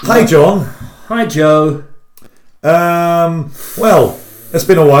Hi, John. Hi, Joe. Well, it's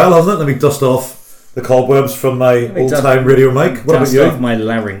been a while, hasn't it? Let me dust off the cobwebs from my old-time radio mic. What about you? Dust off my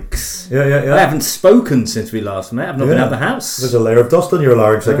larynx. Yeah. I haven't spoken since we last met. I've not been out of the house. There's a layer of dust on your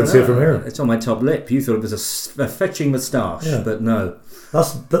larynx. I can see it from here. It's on my top lip. You thought it was a fetching moustache, but no.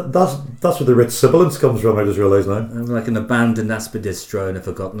 That's where the rich sibilance comes from. I just realised now. I'm like an abandoned aspidistro in a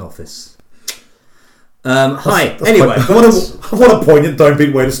forgotten office. Hi. Anyway, what a poignant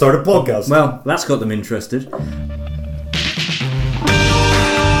downbeat way to start a podcast. Well, that's got them interested.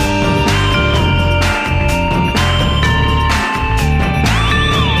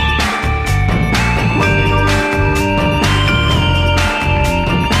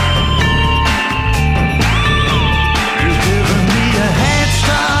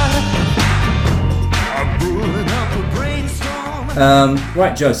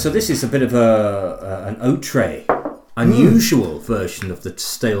 Right, Joe, so this is a bit of an unusual version of the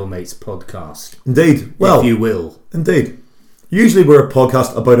Stalemates podcast. Indeed. Well, if you will. Indeed. Usually we're a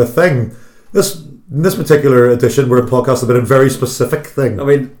podcast about a thing. In this particular edition, we're a podcast about a very specific thing. I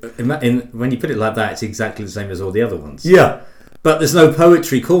mean, when you put it like that, it's exactly the same as all the other ones. Yeah. But there's no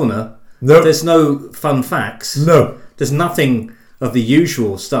poetry corner. No. There's no fun facts. No. There's nothing of the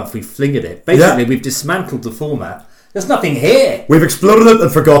usual stuff we fling at it. Basically, we've dismantled the format. There's nothing here. We've exploded it and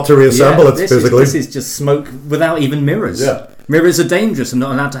forgot to reassemble it physically. This is just smoke without even mirrors. Yeah. Mirrors are dangerous and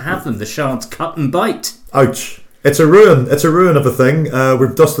not allowed to have them. The shards cut and bite. Ouch. It's a ruin. It's a ruin of a thing.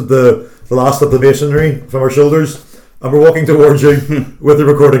 We've dusted the last of the masonry from our shoulders and we're walking towards you with the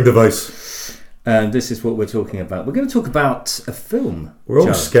recording device. And this is what we're talking about. We're going to talk about a film. We're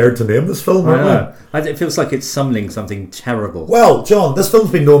almost scared to name this film, aren't we? It feels like it's summoning something terrible. Well, John, this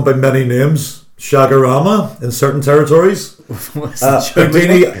film's been known by many names. Shagarama in certain territories.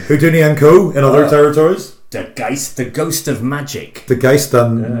 Houdini and Co. in other territories. The Ghost of Magic. The Geist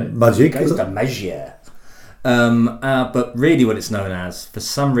and Magic. Ghost of Magia. But really what it's known as, for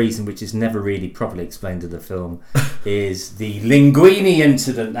some reason which is never really properly explained in the film, is the Linguini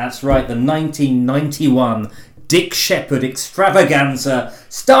incident. That's right, the 1991 Dick Shepherd extravaganza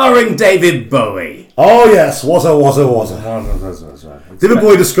starring David Bowie. Oh yes, was a. David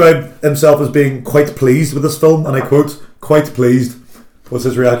Bowie described himself as being quite pleased with this film, and I quote, "quite pleased." Was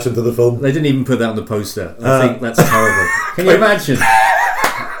his reaction to the film? They didn't even put that on the poster. I think that's terrible. Can you imagine?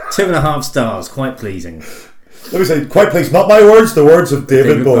 2.5 stars, quite pleasing. Let me say, quite pleased. Not my words, the words of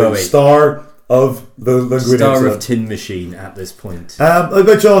David Bowie, star of the Linguini Star incident. of Tin Machine at this point.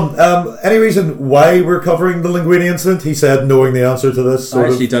 But John, any reason why we're covering the Linguini incident? He said, knowing the answer to this. I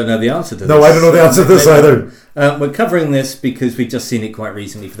actually don't know the answer to this. No, I don't know the answer to this either. We're covering this because we've just seen it quite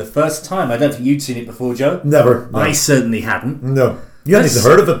recently for the first time. I don't think you'd seen it before, Joe. Never. No. I certainly hadn't. No. You hadn't even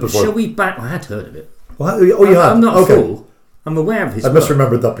heard of it before. Shall we back... I had heard of it. Well, you had? I'm not a fool. I'm aware of his I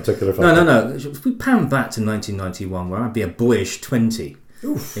misremembered that particular fact. No. If we pan back to 1991, where I'd be a boyish 20,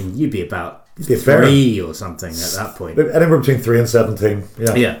 and you'd be about 3 or something at that point. Anywhere between 3 and 17.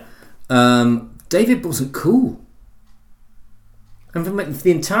 Yeah. David wasn't cool. And for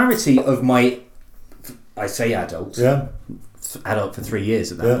the entirety of my, I say adult for 3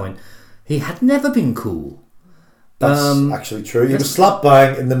 years at that point, he had never been cool. That's actually true. He was slap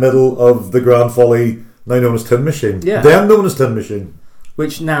bang in the middle of the Grand Folly, now known as Tin Machine. Yeah. Then known as Tin Machine.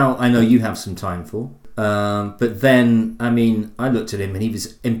 Which now I know you have some time for. But then, I mean, I looked at him and he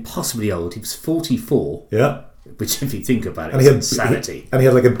was impossibly old. He was 44. Yeah. Which, if you think about it, is insanity. And he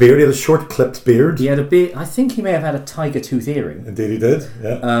had like a beard. He had a short clipped beard. He had a beard. I think he may have had a tiger tooth earring. Indeed he did,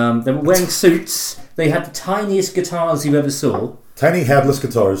 yeah. They were wearing suits. They had the tiniest guitars you ever saw. Tiny headless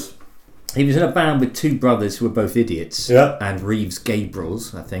guitars. He was in a band with two brothers who were both idiots. Yeah. And Reeves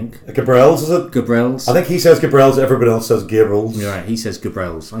Gabrels, I think. Gabrels, is it? Gabrels. I think he says Gabrels, everybody else says Gabrels. You're right, he says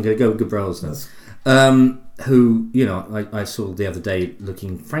Gabrels. I'm going to go with Gabrels now. Who, you know, I saw the other day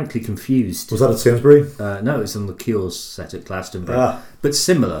looking frankly confused. Was that at Sainsbury? No, it was on the Cure's set at Glastonbury. But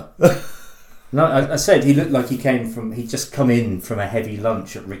similar. No, I said he looked like he'd just come in from a heavy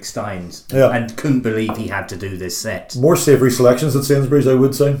lunch at Rick Stein's and couldn't believe he had to do this set. More savoury selections at Sainsbury's, I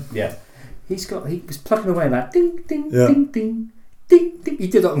would say. Yeah. He was plucking away that ding, ding, ding, ding, ding, ding. He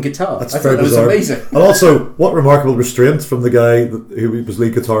did that on guitar. That's very bizarre. Was amazing. And also, what remarkable restraint from the guy who was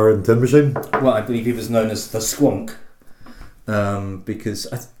lead guitar in Tin Machine. Well, I believe he was known as the Squonk. Because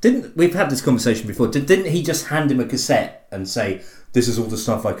we've had this conversation before. Didn't he just hand him a cassette and say, "This is all the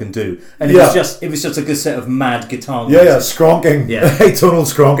stuff I can do"? And it was just a cassette of mad guitar music. Skronking. Yeah, atonal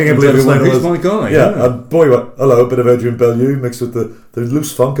skronking. I believe it was. Who's my guy? Yeah, and boy, hello, a bit of Adrian Bellew mixed with the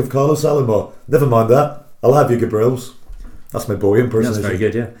loose funk of Carlos Alomar. Never mind that. I'll have you, Gabrels. That's my boy impersonation. That's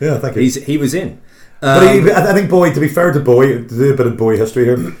very good. Yeah, thank you. He was in. But I think Bowie, to be fair to Bowie, to do a bit of Bowie history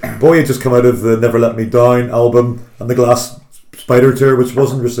here, Bowie had just come out of the Never Let Me Down album and the Glass Spider tour, which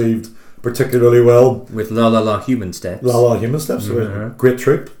wasn't received particularly well. With La La La Human Steps. La La Human Steps, great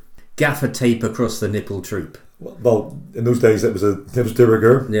troop. Gaffer tape across the nipple troop. Well, in those days it was de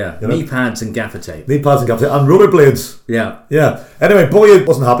rigueur. Yeah, you know? knee pads and gaffer tape. Knee pads and gaffer tape and rollerblades. Yeah. Anyway, Bowie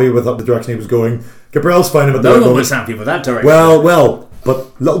wasn't happy with the direction he was going. Gabrielle's finding him at the No one was happy with that direction. Well,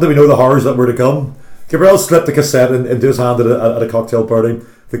 but little did we know the horrors that were to come. Gabrielle slipped the cassette into his hand at a cocktail party.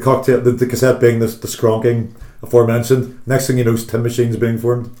 The cassette being the skronking aforementioned. Next thing you know, Tin Machines being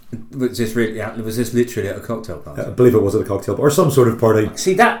formed. Was this literally at a cocktail party? I believe it was at a cocktail or some sort of party.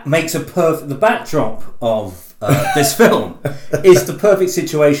 See, that makes the backdrop of this film is the perfect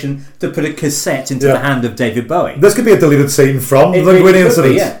situation to put a cassette into the hand of David Bowie. This could be a deleted scene from the Linguini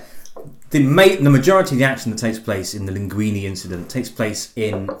incident. Yeah. The majority of the action that takes place in the Linguini incident takes place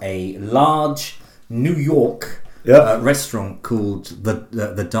in a large New York restaurant called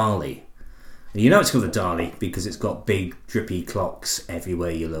the Dali. And you know it's called the Dali because it's got big drippy clocks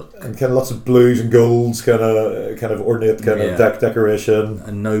everywhere you look, and kind of lots of blues and golds, kind of ornate of decoration,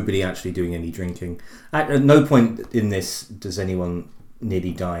 and nobody actually doing any drinking. At no point in this does anyone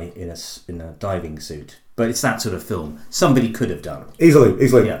nearly die in a diving suit. But it's that sort of film. Somebody could have done.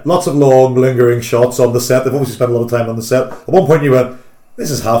 Easily. Yeah. Lots of long, lingering shots on the set. They've obviously spent a lot of time on the set. At one point you went, this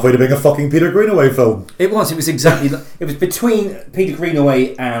is halfway to being a fucking Peter Greenaway film. It was exactly... It was between Peter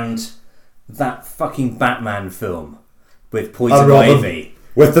Greenaway and that fucking Batman film with Poison Ivy.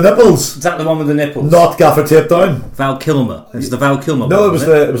 With the nipples. Is that the one with the nipples? Not gaffer tape down. Val Kilmer. It was the Val Kilmer No, one,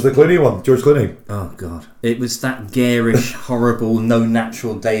 it was the Clooney one. George Clooney. Oh, God. It was that garish, horrible, no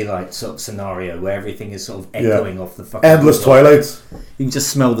natural daylight sort of scenario where everything is sort of echoing off the fucking... Endless twilight. You can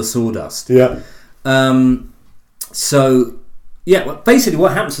just smell the sawdust. Yeah. Basically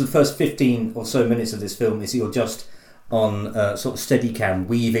what happens to the first 15 or so minutes of this film is you're just on sort of Steadicam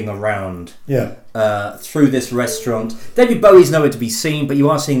weaving around through this restaurant. David Bowie's nowhere to be seen, but you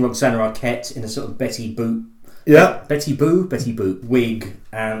are seeing Roxana Arquette in a sort of Betty Boop wig,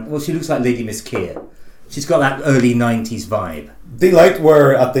 and she looks like Lady Miss Keir. She's got that early 90s vibe. Delight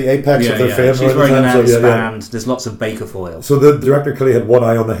were at the apex of their fame. She's wearing an Alice band. There's lots of Baker foil. So the director clearly had one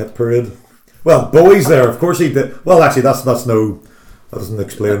eye on the hit parade. Well, Bowie's there, of course he did. Well, actually, that's no... That doesn't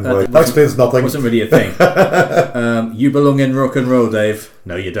explain why. That explains nothing. Wasn't really a thing. You belong in rock and roll, Dave.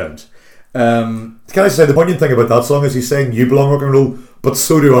 No, you don't. Can I say the poignant thing about that song is he's saying you belong rock and roll, but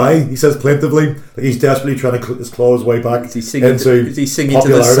so do I. He says plaintively, like he's desperately trying to claw his way back. Is he singing to the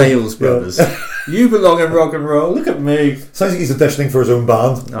Sales Brothers? You belong in rock and roll. Look at me. Sounds like he's auditioning for his own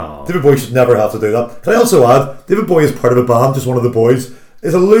band. Oh. David Bowie should never have to do that. Can I also add, David Bowie is part of a band, just one of the boys.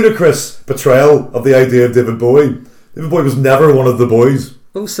 Is a ludicrous betrayal of the idea of David Bowie. David Bowie was never one of the boys.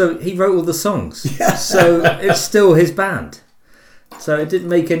 Also, he wrote all the songs. Yeah. So it's still his band. So it didn't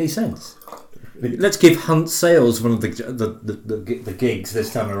make any sense. Let's give Hunt Sales one of the gigs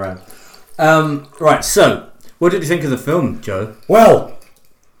this time around. Right, so what did you think of the film, Joe? Well,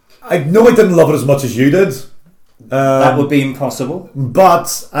 I know I didn't love it as much as you did. That would be impossible.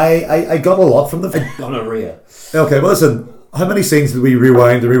 But I got a lot from the film. Gonorrhea. Okay, well listen, how many scenes did we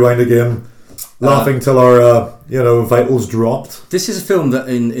rewind and rewind again? Laughing till our vitals dropped. This is a film that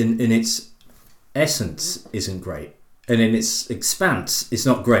in its essence isn't great, and in its expanse it's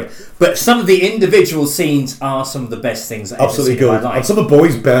not great. But some of the individual scenes are some of the best things I've ever seen in my life. And some of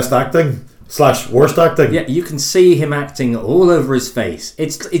Bowie's best acting / worst acting. Yeah, you can see him acting all over his face.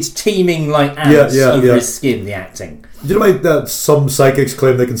 It's teeming like ants over his skin. The acting. Do you know why that some psychics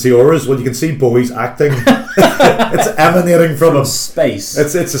claim they can see auras? Well, you can see Bowie's acting. It's emanating from space.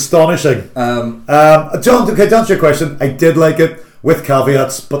 It's astonishing. John, to answer your question, I did like it with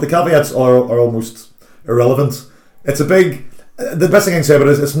caveats, but the caveats are almost irrelevant. It's a big... The best thing I can say about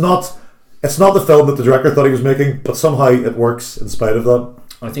it is it's not the film that the director thought he was making, but somehow it works in spite of that.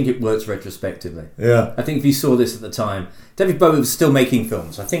 I think it works retrospectively. Yeah. I think if you saw this at the time, David Bowie was still making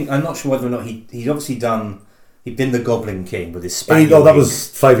films. I'm not sure whether or not he'd obviously done... He'd been the Goblin King with his Spaniel. That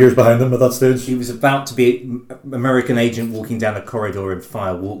was 5 years behind him at that stage. He was about to be an American agent walking down a corridor in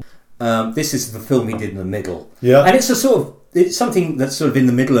Firewalk. This is the film he did in the middle. Yeah. And it's something that's sort of in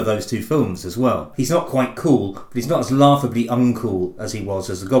the middle of those two films as well. He's not quite cool, but he's not as laughably uncool as he was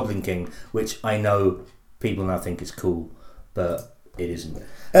as the Goblin King, which I know people now think is cool, but it isn't.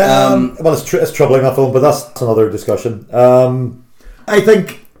 Well, it's troubling, that film, but that's another discussion. I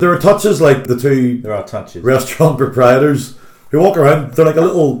think there are touches like the two restaurant proprietors who walk around. They're like a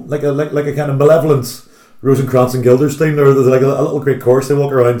little, like a kind of malevolent Rosencrantz and Guildenstern. They're like a little great chorus. They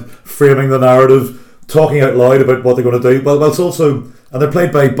walk around framing the narrative. talking out loud about what they're going to do. Well, it's also, and they're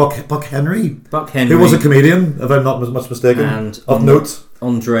played by Buck Henry. Buck Henry, who was a comedian, if I'm not much mistaken, and of note.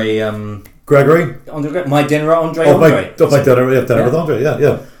 Andre Gregory. My Dinner, Andre. My Dinner with Andre.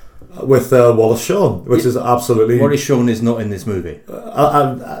 Yeah. With Wallace Shawn, which is absolutely... Wallace Shawn is not in this movie.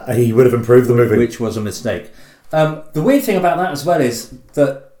 He would have improved the movie. Which was a mistake. The weird thing about that as well is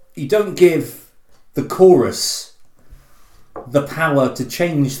that you don't give the chorus the power to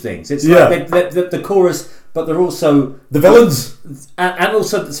change things. It's like the chorus, but they're also... The villains! And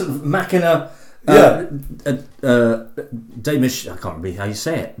also the sort of machina... Damish, I can't remember how you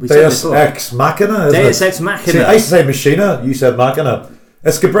say it. Deus Ex Machina, isn't Deus it? Ex Machina. See, I used to say Machina, you said Machina.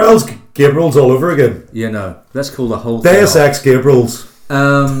 It's Gabriel's all over again. Let's call the whole thing Deus Ex Gabriel's.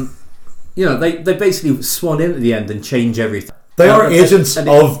 They basically swan in at the end and change everything. They are agents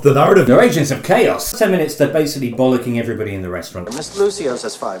of the narrative. They're agents of chaos. 10 minutes, they're basically bollocking everybody in the restaurant. Miss Lucio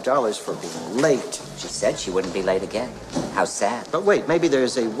says $5 for being late. She said she wouldn't be late again. How sad. But wait, maybe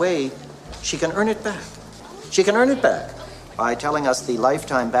there's a way she can earn it back. She can earn it back by telling us the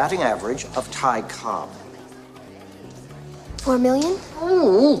lifetime batting average of Ty Cobb. 4 million?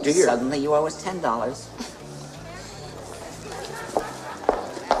 Oh, dear. Suddenly you owe us $10.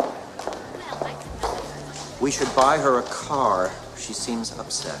 We should buy her a car. She seems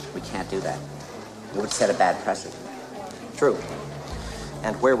upset. We can't do that. It would set a bad precedent. True.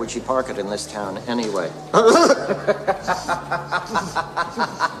 And where would she park it in this town anyway?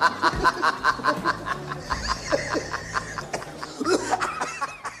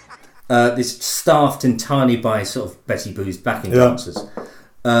 This staffed entirely by sort of Betty Boo's backing dancers.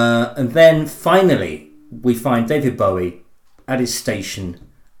 And then finally we find David Bowie at his station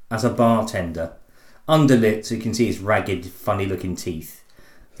as a bartender, underlit so you can see his ragged, funny looking teeth.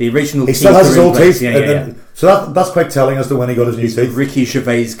 The original he teeth still has his old place. teeth. So that's quite telling as to when he got his new teeth. Ricky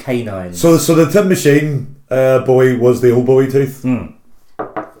Gervais canines. So the Tin Machine Bowie was the old Bowie teeth. I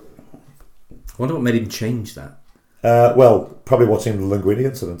wonder what made him change that. Probably watching the Linguini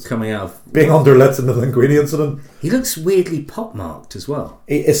incident. Coming out of... Being underlit in the Linguini incident. He looks weirdly pockmarked as well.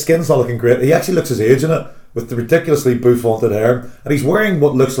 His skin's not looking great. He actually looks his age in it, with the ridiculously bouffanted hair. And he's wearing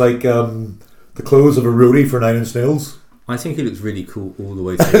what looks like the clothes of a roadie for Nine Inch Nails. I think he looks really cool all the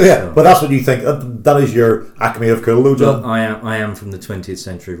way through. Yeah, but that's what you think. That is your acme of cool, though, John. Well, I am from the 20th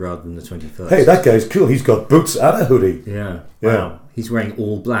century rather than the 21st. Hey, that guy's cool. He's got boots and a hoodie. Yeah. Wow. He's wearing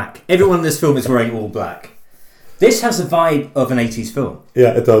all black. Everyone in this film is wearing all black. This has the vibe of an 80s film.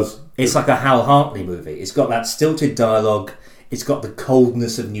 Yeah, it does. It's like a Hal Hartley movie. It's got that stilted dialogue. It's got the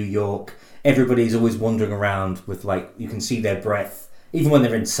coldness of New York. Everybody's always wandering around with, like, you can see their breath, even when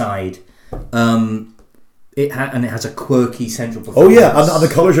they're inside. It has a quirky central performance. Oh yeah, and the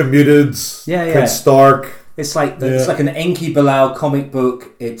colours are muted. Quite stark. It's like an Enki Bilal comic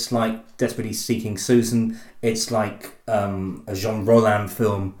book. It's like Desperately Seeking Susan. It's like a Jean Rollin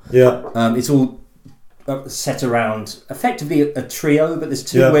film. Yeah. It's all set around effectively a trio, but there's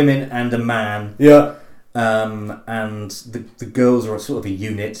two women and a man. Yeah. And the girls are sort of a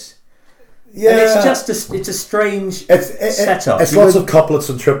unit. Yeah, and it's just a strange setup. It's lots of couplets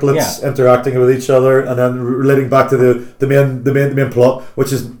and triplets interacting with each other, and then relating back to the main plot,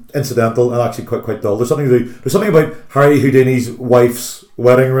 which is incidental and actually quite dull. There's something about Harry Houdini's wife's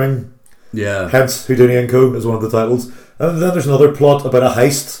wedding ring. Yeah. Hence Houdini & Co. is one of the titles. And then there's another plot about a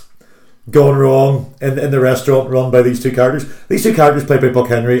heist gone wrong in the restaurant run by these two characters. These two characters played by Buck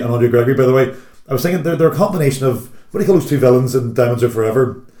Henry and Andre Gregory, by the way. I was thinking they're a combination of, what do you call those two villains in Diamonds Are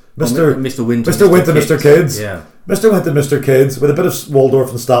Forever? Mr. Winter, Mr. Kids. Yeah. Mr. Winter, Mr. Kids, with a bit of Waldorf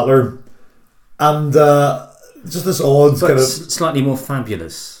and Statler. And just this odd but kind of... slightly more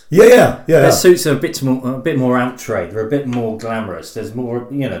fabulous. Yeah. Their suits are a bit more out-trade. They're a bit more glamorous. There's more,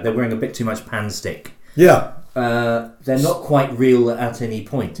 they're wearing a bit too much pan stick. Yeah. They're not quite real at any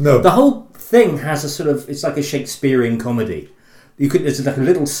point. No. The whole thing has a sort of, it's like a Shakespearean comedy. There's like a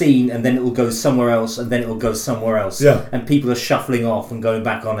little scene, and then it will go somewhere else, and then it will go somewhere else. Yeah. And people are shuffling off and going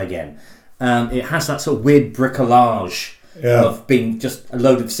back on again. It has that sort of weird bricolage of being just a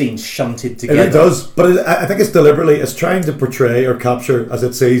load of scenes shunted together. It does, but I think it's trying to portray or capture, as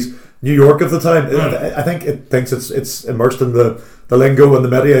it sees, New York of the time. I think it thinks it's immersed in the lingo and the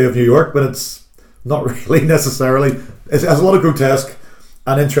métier of New York, but it's not really necessarily. It has a lot of grotesque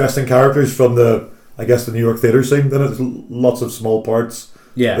and interesting characters from the New York theatre scene. Then it's lots of small parts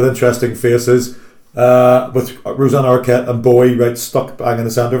with interesting faces. With Roseanne Arquette and Bowie right stuck bang in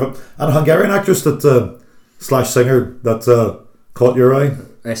the centre of it, and a Hungarian actress that slash singer that caught your eye,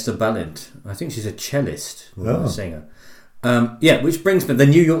 Esther Balint. I think she's a cellist more than a singer. Which brings me, the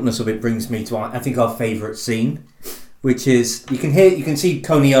New Yorkness of it brings me to I think our favourite scene, which is you can see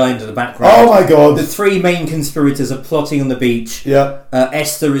Coney Island in the background. Oh my God! The three main conspirators are plotting on the beach. Yeah.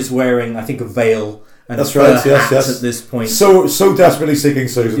 Esther is wearing, I think, a veil. And that's right. Yes. At this point, so desperately seeking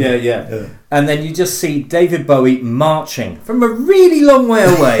Susan. Yeah. And then you just see David Bowie marching from a really long way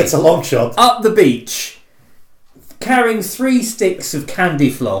away. It's a long shot up the beach, carrying 3 sticks of candy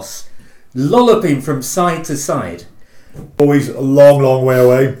floss, lolloping from side to side. Bowie's a long way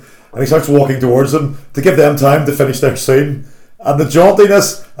away, and he starts walking towards them to give them time to finish their scene. And the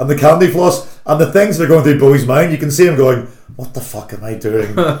jauntiness and the candy floss and the things that are going through Bowie's mind, you can see him going, what the fuck am I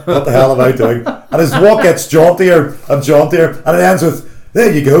doing? What the hell am I doing? And his walk gets jauntier and jauntier, and it ends with,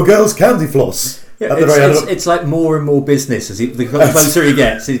 there you go, girls, candy floss. Yeah, it's like more and more business the closer he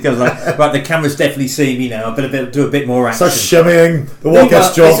gets. He goes like, right, the camera's definitely seeing me now. I better do a bit more action. Starts shimmying. The walk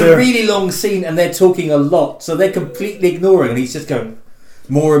gets jauntier. It's a really long scene, and they're talking a lot, so they're completely ignoring, and he's just going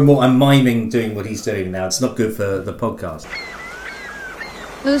more and more. I'm miming doing what he's doing now. It's not good for the podcast.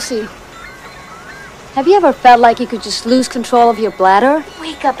 Lucy, have you ever felt like you could just lose control of your bladder?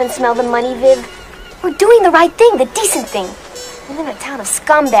 Wake up and smell the money, Viv. We're doing the right thing, the decent thing. We live in a town of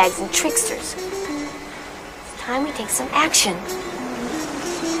scumbags and tricksters. It's time we take some action.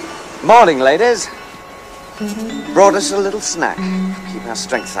 Morning, ladies. Brought us a little snack. Keep our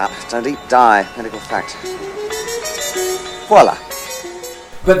strength up. Don't eat, die. Medical fact. Voila.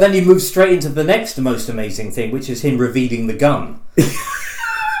 But then you move straight into the next most amazing thing, which is him revealing the gun.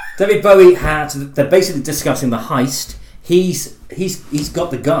 David Bowie they're basically discussing the heist. He's got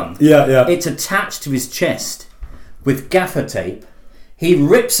the gun. Yeah. It's attached to his chest with gaffer tape. He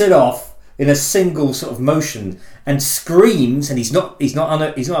rips it off in a single sort of motion and screams, and he's not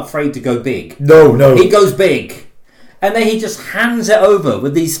afraid to go big. No. He goes big. And then he just hands it over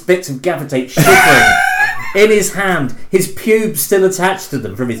with these bits of gaffer tape shivering in his hand, his pubes still attached to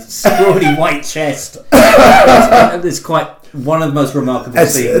them from his scrawny white chest. It's quite one of the most remarkable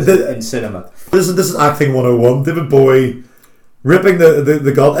scenes in cinema. This is acting 101. David Bowie ripping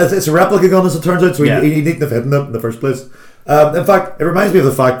the gun. It's a replica gun, as it turns out, so he needn't have hidden it in the first place. In fact, it reminds me of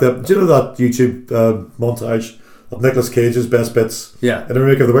the fact that, do you know that YouTube montage of Nicolas Cage's best bits in the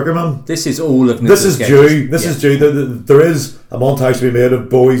remake of The Wicker Man? This is all of Nicolas Cage's. This is due. There is a montage to be made of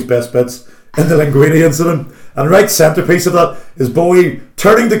Bowie's best bits in the Linguini incident, and right centrepiece of that is Bowie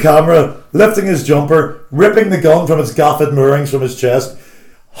turning the camera, lifting his jumper, ripping the gun from its gaffed moorings from his chest,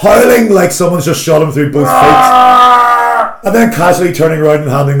 howling like someone's just shot him through both feet, and then casually turning around and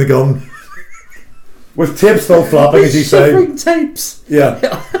handing the gun with tape still flapping, as you say. Shivering tapes. Yeah.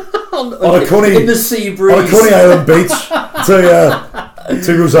 on a Coney in the sea breeze. On a Coney Island beach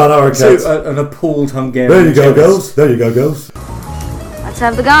to Rosanna Arquette. To an appalled Hungarian. There you go, girls. There you go, girls. Let's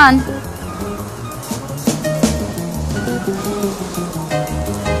have the gun.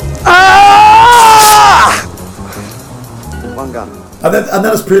 One gun. And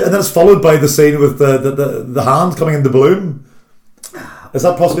then it's followed by the scene with the hand coming into bloom. Is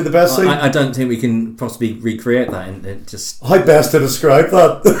that possibly the best scene? I don't think we can possibly recreate that. And just how best to describe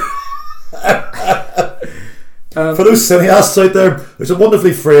that? For those cineasts out there, there's a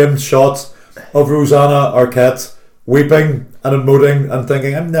wonderfully framed shot of Rosanna Arquette weeping and emoting and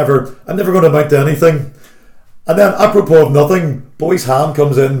thinking, I'm never going to amount to anything. And then, apropos of nothing, Bowie's hand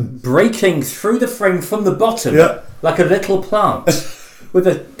comes in, breaking through the frame from the bottom, like a little plant, with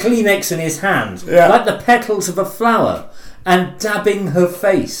a Kleenex in his hand, like the petals of a flower, and dabbing her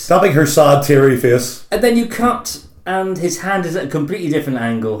face. Dabbing her sad, teary face. And then you cut, and his hand is at a completely different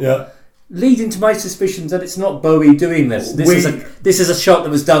angle. Yeah. Leading to my suspicions that it's not Bowie doing this. This is a shot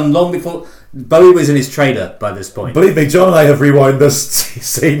that was done long before Bowie was in his trailer by this point. Believe me, John and I have rewound this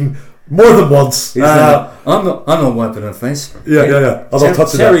scene more than once. I'm not wiping her face. Yeah.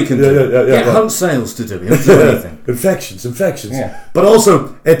 Terry can get hunt sales to do. He'll do anything. Infections. Yeah. But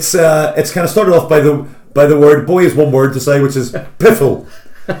also, it's kind of started off by the word. Bowie has one word to say, which is piffle.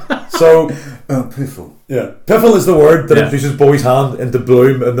 So, piffle. Yeah, piffle is the word that introduces Bowie's hand into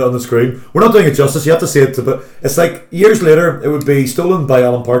bloom on the screen. We're not doing it justice. You have to see it, but it's like years later, it would be stolen by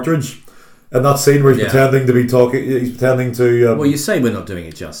Alan Partridge. And that scene where he's pretending to be talking, he's pretending to. Well, you say we're not doing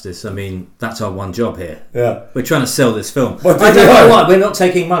it justice. I mean, that's our one job here. Yeah, we're trying to sell this film. I don't know why we're not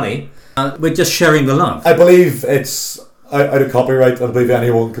taking money. We're just sharing the love. I believe it's out of copyright. I believe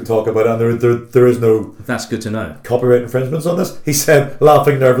anyone can talk about it, and there is no. That's good to know. Copyright infringements on this. He said,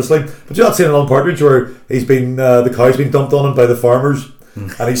 laughing nervously. But you not seen Alan Partridge where he's been the cow's been dumped on him by the farmers,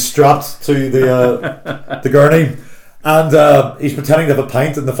 and he's strapped to the gurney, and he's pretending to have a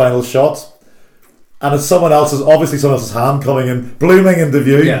pint in the final shot. And it's someone else's hand coming in, blooming into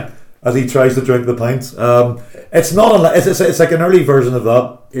view as he tries to drink the pint. It's not. It's like an early version of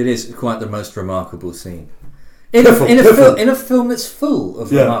that. It is quite the most remarkable scene. In Piffle. a film that's full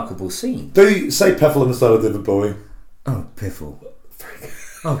of remarkable scenes. Do you say Piffle instead of David Bowie? Oh, Piffle.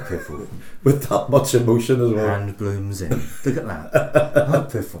 Oh, Piffle. With that much emotion as well. Hand blooms in. Look at that. Oh,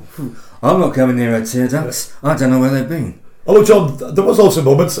 Piffle. I'm not coming near her tear ducts. I don't know where they've been. Although, John, there was also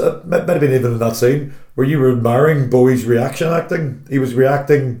moments, might have been even in that scene, where you were admiring Bowie's reaction acting. He was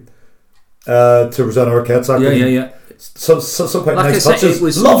reacting to Rosanna Arquette's acting. Yeah. So quite Like nice I say, touches. it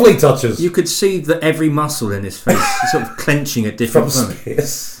was Lovely touches. You could see that every muscle in his face sort of clenching at different From moments.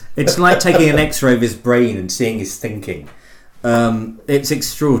 space. It's like taking an X-ray of his brain and seeing his thinking. It's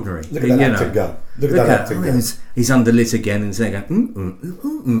extraordinary. Look at that acting guy. Look at that acting guy. He's underlit again and saying,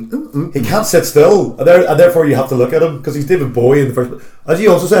 He can't sit still, and therefore you have to look at him because he's David Bowie in the first. As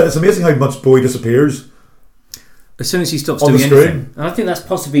you also said, it's amazing how much Bowie disappears as soon as he stops on doing the screen. anything. And I think that's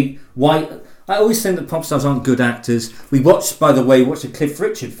possibly why. I always think that pop stars aren't good actors. We watched a Cliff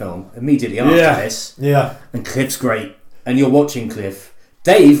Richard film immediately after this. Yeah. And Cliff's great. And you're watching Cliff.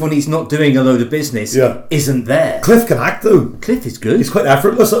 Dave, when he's not doing a load of business, isn't there. Cliff can act though. Cliff is good. He's quite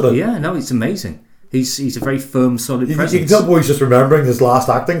effortless at it. Yeah, no, it's amazing. He's a very firm, solid presence. You can tell Bowie's just remembering his last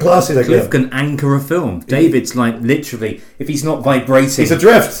acting class. He's like, Cliff can anchor a film. David's like literally, if he's not vibrating, he's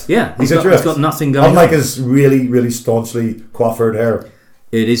adrift. Yeah, he's adrift. He's got nothing going on. Unlike his really, really staunchly coiffured hair.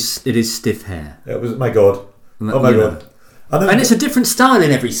 It is stiff hair. It was my god. Oh my god. And it's a different style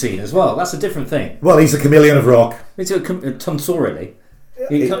in every scene as well. That's a different thing. Well, he's a chameleon of rock. It's a tonsorily.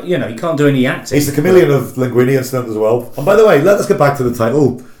 He can't do any acting. He's the chameleon of Linguini Incident as well. And by the way, let us get back to the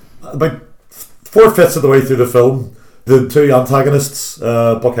title. About 4/5 of the way through the film, the two antagonists,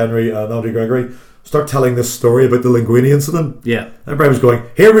 Buck Henry and Andrew Gregory, start telling this story about the Linguini Incident. Yeah. Everybody was going,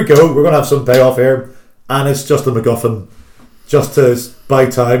 here we go, we're going to have some payoff here. And it's just a MacGuffin, just to buy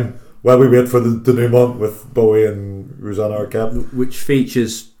time while we wait for the denouement with Bowie and Rosanna Arquette. Which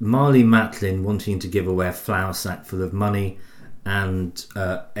features Marley Matlin wanting to give away a flour sack full of money and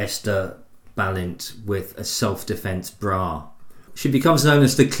Esther Ballint with a self-defense bra. She becomes known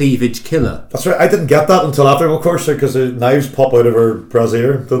as the Cleavage Killer. That's right, I didn't get that until after, of course, because the knives pop out of her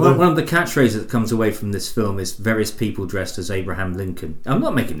brassiere. One of the catchphrases that comes away from this film is various people dressed as Abraham Lincoln. I'm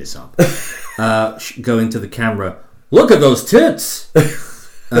not making this up. Go into the camera, look at those tits!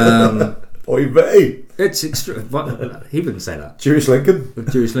 Oy vey. It's extra. He wouldn't say that. Jewish Lincoln.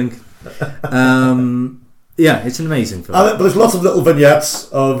 Jewish Lincoln. Yeah, it's an amazing film. But there's lots of little vignettes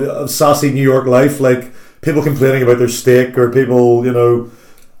of sassy New York life, like people complaining about their steak, or people,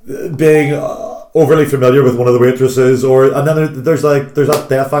 being overly familiar with one of the waitresses, and then there's that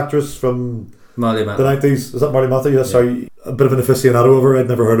deaf actress from Marley the 90s. Is that Marley Matlin? Yeah, sorry, a bit of an aficionado of her. I'd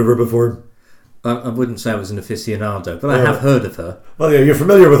never heard of her before. I wouldn't say I was an aficionado, but I have heard of her. Well, yeah, you're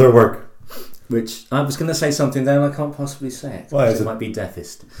familiar with her work. Which I was going to say something there, and I can't possibly say it. Why is it? Might be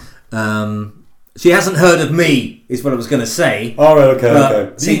deafest. She hasn't heard of me, is what I was going to say. All right,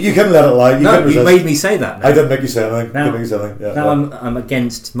 okay. See, you couldn't let it lie. You made me say that. Now. I didn't make you say anything. Now I'm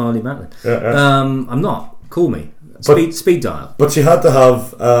against Marley Matlin. Yeah. I'm not. Call me. Speed dial. But she had to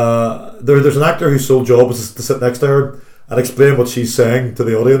have. There's an actor whose sole job is to sit next to her and explain what she's saying to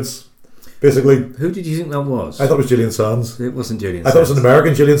the audience. Basically. Who did you think that was? I thought it was Julian Sands. It wasn't Julian Sands. I thought it was an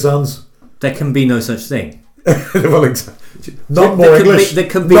American Julian Sands. There can be no such thing. Well, not more English. There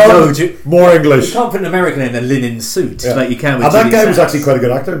can be more English. You can't put an American in a linen suit like you can with and Julian that guy Sands. was actually quite a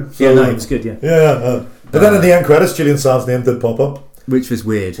good actor. So, yeah, no, he was good, yeah. Yeah. But then in the end credits, Julian Sands' name did pop up. Which was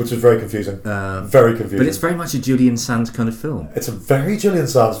weird. Which was very confusing. Very confusing. But it's very much a Julian Sands kind of film. It's a very Julian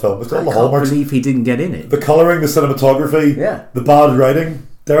Sands film. It's got all the hallmarks. I can't hallmarks. believe he didn't get in it. The colouring, the cinematography, the bad writing.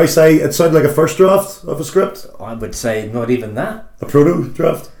 Dare I say, it sounded like a first draft of a script? I would say not even that. A proto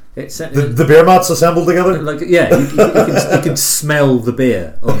draft? The beer mats assembled together? You can smell the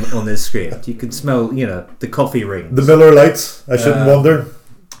beer on this script. You can smell, the coffee rings. The Miller Lights, I shouldn't wonder.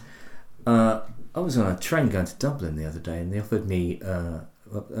 I was on a train going to Dublin the other day, and they offered me, and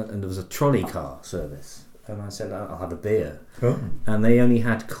there was a trolley car service, and I said I'll have a beer, and they only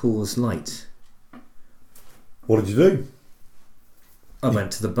had Coors Light. What did you do? I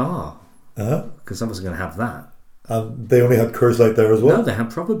went to the bar because I wasn't going to have that. And they only had Coors Light there as well? No, they had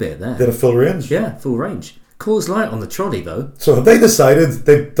proper beer there. They had a full range? Yeah, full range. Coors Light on the trolley though. So have they decided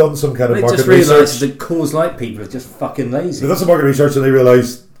they've done some kind of market research? They just realised that Coors Light people are just fucking lazy. They've done some market research and they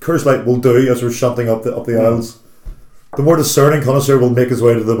realised Coors Light will do as we're shunting up the aisles. The more discerning connoisseur will make his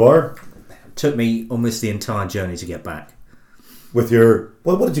way to the bar. It took me almost the entire journey to get back. With your...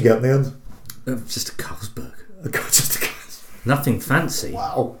 What did you get in the end? Just a Carlsberg. Just a Carlsberg. Nothing fancy.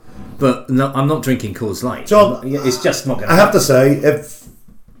 Wow. But no, I'm not drinking Coors Light. John, it's just not going to I have to say, if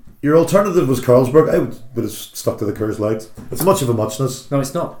your alternative was Carlsberg, I would have stuck to the Coors Light. It's much of a muchness. No,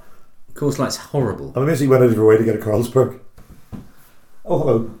 it's not. Coors Light's horrible. I mean, he went out of her way to get a Carlsberg. Oh,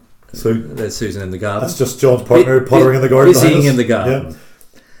 hello. Sue. There's Susan in the garden. That's just John's partner pottering in the garden. Busying in the garden. Yeah.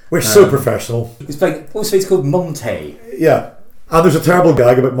 We're so professional. He's playing. Also, it's called Monte. Yeah. And there's a terrible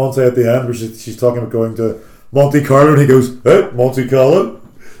gag about Monte at the end where she's talking about going to Monte Carlo and he goes, "Hey, Monte Carlo."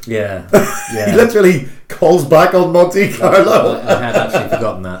 Yeah. He literally calls back on Monte Carlo. I had actually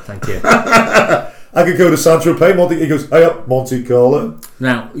forgotten that. Thank you. I could go to Saint-Tropez. Monte. He goes, "Hey up, Monte Carlo."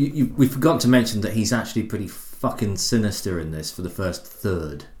 Now, we've forgotten to mention that he's actually pretty fucking sinister in this for the first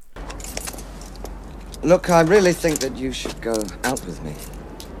third. Look, I really think that you should go out with me.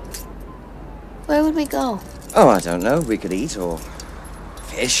 Where would we go? Oh, I don't know. We could eat or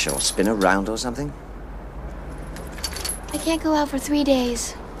fish or spin around or something. I can't go out for 3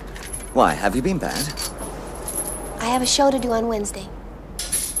 days. Why, have you been bad? I have a show to do on Wednesday.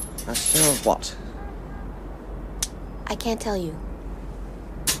 A show of what? I can't tell you.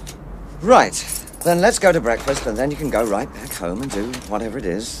 Right. Then let's go to breakfast and then you can go right back home and do whatever it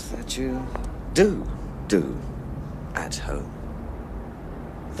is that you do at home.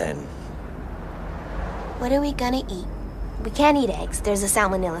 Then. What are we gonna eat? We can't eat eggs. There's a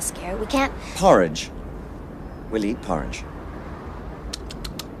salmonella scare. We can't... Porridge. We'll eat porridge.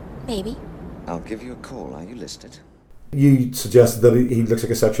 Maybe. I'll give you a call. Are you listed? You suggested that he looks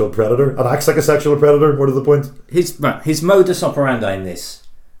like a sexual predator and acts like a sexual predator. More to the point. His modus operandi in this.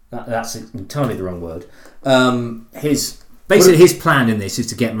 That's entirely the wrong word. His plan in this is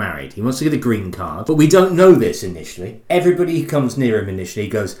to get married. He wants to get a green card, but we don't know this initially. Everybody who comes near him initially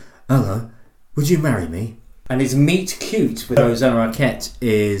goes, "Hello, would you marry me?" And his meet cute with Rosanna Arquette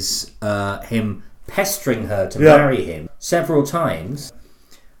is him pestering her to marry him several times.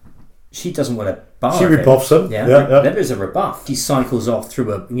 She doesn't want to bar She rebuffs him. Yeah. There is a rebuff. He cycles off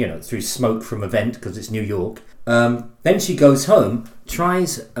through through smoke from a vent because it's New York. Then she goes home,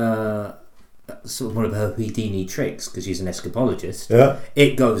 tries sort of one of her Houdini tricks because she's an escapologist. Yeah.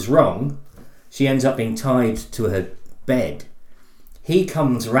 It goes wrong. She ends up being tied to her bed. He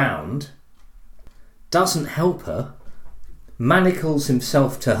comes round, doesn't help her, manacles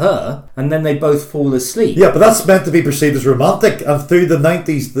himself to her, and then they both fall asleep. Yeah, but that's meant to be perceived as romantic, and through the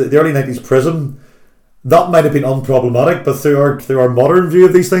 90s, the early 90s prism, that might have been unproblematic, but through our modern view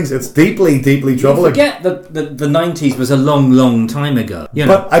of these things, it's deeply, deeply troubling. Forget that the 90s was a long, long time ago.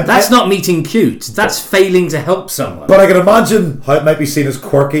 That's not meeting cute. That's failing to help someone. But I can imagine how it might be seen as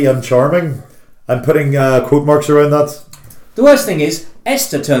quirky and charming, and putting quote marks around that. The worst thing is,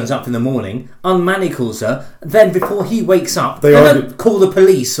 Esther turns up in the morning, unmanacles her, then before he wakes up, they don't call the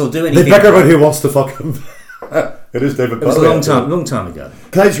police or do anything. They bicker about who wants to fuck him. It is David Bowie. It was a long time ago.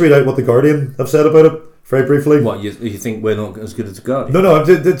 Can I just read out what The Guardian have said about it, very briefly? What, you think we're not as good as The Guardian? No,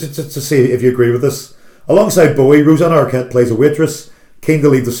 just to see if you agree with this. Alongside Bowie, Rosanna Arquette plays a waitress, keen to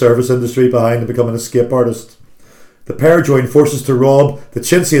leave the service industry behind and become an escape artist. The pair join forces to rob the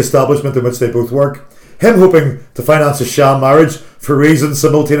chintzy establishment in which they both work, him hoping to finance a sham marriage for reasons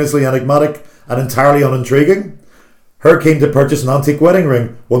simultaneously enigmatic and entirely unintriguing. Her keen to purchase an antique wedding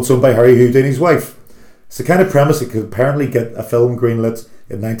ring once owned by Harry Houdini's wife. It's the kind of premise that could apparently get a film greenlit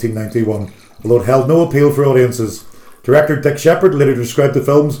in 1991, although it held no appeal for audiences. Director Dick Shepherd later described the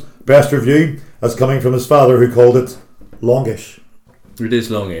film's best review as coming from his father, who called it longish. It is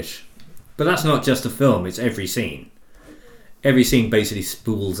longish. But that's not just a film, it's every scene. Every scene basically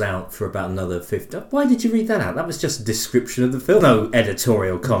spools out for about another 50. Why did you read that out? That was just a description of the film. No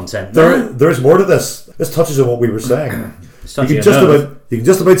editorial content. There's more to this. This touches on what we were saying. You can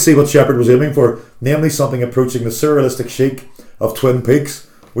just about see what Shepherd was aiming for, namely something approaching the surrealistic chic of Twin Peaks,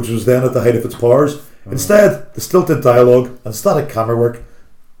 which was then at the height of its powers. Instead, the stilted dialogue and static camera work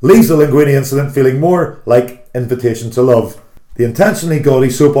leaves the Linguini incident feeling more like Invitation to Love, the intentionally gaudy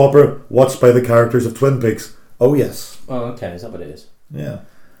soap opera watched by the characters of Twin Peaks. Oh yes. Oh, okay. Is that what it is? Yeah.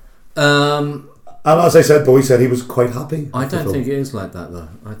 And as I said, Bowie said he was quite happy. I don't think it is like that, though.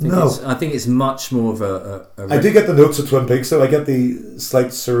 I think it's much more of a I do get the notes of Twin Peaks, though. I get the slight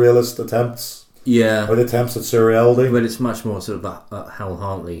surrealist attempts. Yeah. Or the attempts at surreality. But it's much more sort of a Hal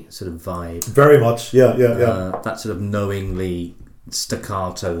Hartley sort of vibe. Very much, yeah. That sort of knowingly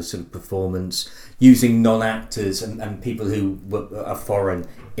staccato sort of performance, using non-actors and people who are foreign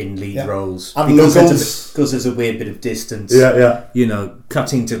in lead roles. And because there's a weird bit of distance. Yeah.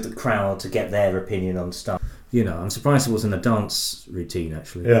 Cutting to the crowd to get their opinion on stuff. I'm surprised it wasn't a dance routine,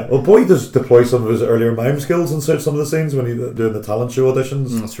 actually. Yeah, well, Bowie does deploy some of his earlier mime skills in some of the scenes when he's doing the talent show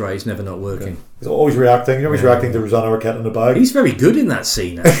auditions. That's right, he's never not working. He's always reacting. He's always reacting to Rosanna Arquette in the bag. He's very good in that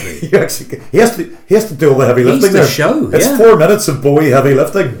scene, actually. he has to do all the heavy lifting. He's the there. show. It's 4 minutes of Bowie heavy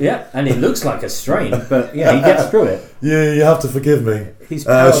lifting. Yeah, and it looks like a strain, but yeah, he gets through it. Yeah, you have to forgive me.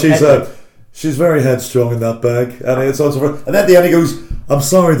 She's very headstrong in that bag, and it's also. And then at the end he goes, "I'm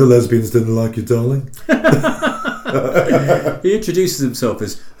sorry, the lesbians didn't like you, darling." He introduces himself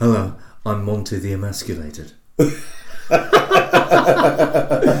as, "Hello, I'm Monty the Emasculated."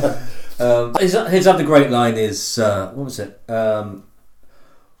 His other great line is, what was it?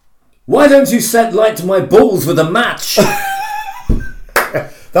 Why don't you set light to my balls with a match?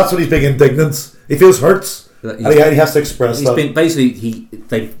 That's when he's being indignant. He feels hurt, and he has to express that.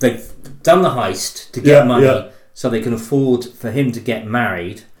 They've done the heist to get money so they can afford for him to get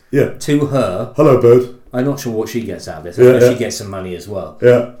married to her. Hello, bird. I'm not sure what she gets out of this. I know she gets some money as well.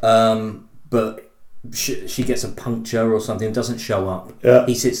 Yeah. But she gets a puncture or something, doesn't show up. Yeah.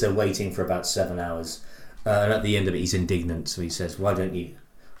 He sits there waiting for about 7 hours. And at the end of it, he's indignant. So he says, why don't you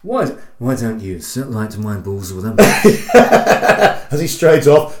set light to my balls with them? As he strides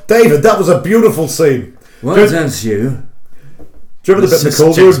off. David, that was a beautiful scene. Why don't you? Do you remember the bit in the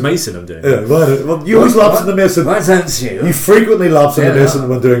cold James room? Mason I'm doing. Yeah, well, you always lapse in the Mason. Why don't you? You frequently lapse in the Mason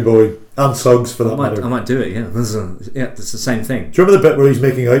when doing Bowie. And Suggs, for that matter. I might do it, yeah. It's the same thing. Do you remember the bit where he's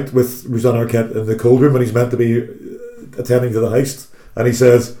making out with Rosanna Arquette in the cold room when he's meant to be attending to the heist? And he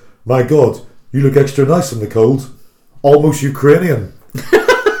says, "My God, you look extra nice in the cold. Almost Ukrainian."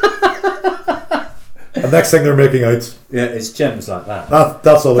 And next thing they're making out. Yeah, it's gems like that.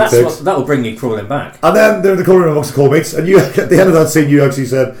 That's all it takes. That will bring you crawling back. And then they're in the cold room amongst the cold mates, and you, at the end of that scene, you actually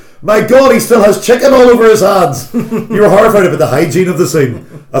said, "My God, he still has chicken all over his hands." You were horrified about the hygiene of the scene,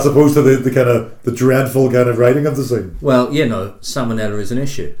 as opposed to the kind of the dreadful kind of writing of the scene. Well, salmonella is an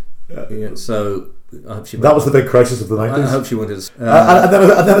issue. Yeah, so I hope she. That was the big crisis of the 90s. I hope she wanted. And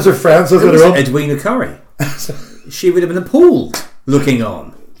then as her friend says later on, Edwina Curry. She would have been appalled looking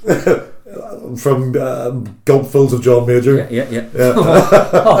on. From gulpfuls of John Major. Yeah.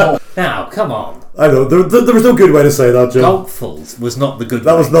 Now, come on. I know, there was no good way to say that, John. Gulpfuls was not the good way.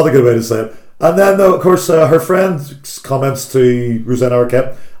 That was not a good way to say it. And then, of course, her friend comments to Rosanna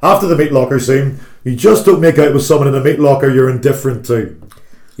Arquette, after the meat locker scene, "You just don't make out with someone in a meat locker you're indifferent to."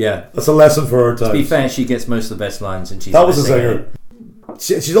 Yeah. That's a lesson for her time. To be fair, she gets most of the best lines, and she's that was a singer.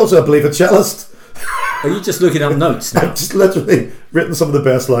 She's also, I believe, a cellist. Are you just looking up notes now? I've just literally written some of the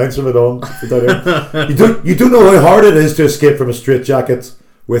best lines from it on. You do know how hard it is to escape from a straitjacket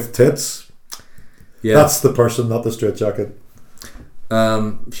with tits. Yeah. That's the person, not the straitjacket.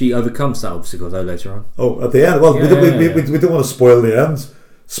 She overcomes that obstacle though later on. Oh, at the end. Well, we don't want to spoil the end.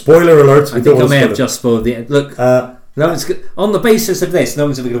 Spoiler alert. I think I may have just spoiled the end. Look, no one's on the basis of this, no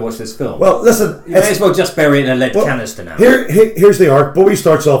one's ever going to watch this film. Well, listen, you may as well just bury it in a lead canister now. Here's the arc. Bowie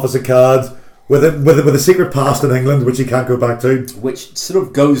starts off as a cad with a secret past in England which he can't go back to, which sort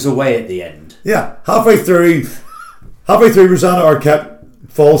of goes away at the end. Yeah, halfway through, Rosanna Arquette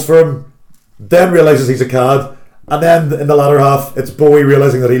falls for him, then realizes he's a cad, and then in the latter half, it's Bowie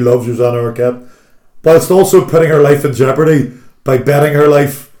realizing that he loves Rosanna Arquette, but it's also putting her life in jeopardy by betting her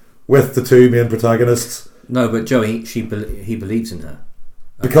life with the two main protagonists. No, but Joe, he believes in her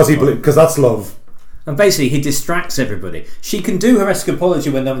because that's love. And basically, he distracts everybody. She can do her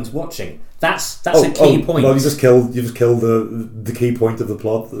escapology when no one's watching. That's a key point. Well, you just killed the key point of the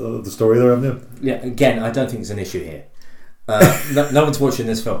plot of the story there, haven't you? Yeah. Again, I don't think it's an issue here. No one's watching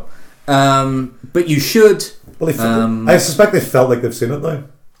this film, but you should. Well, I suspect they felt like they've seen it now.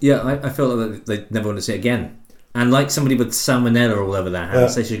 Yeah, I feel like they never want to see it again. And like somebody with salmonella all over their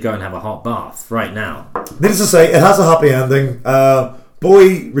hands, they should go and have a hot bath right now. Needless to say, it has a happy ending.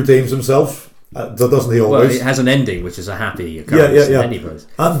 Bowie redeems himself. Doesn't he always? Well, it has an ending, which is a happy occurrence in any place.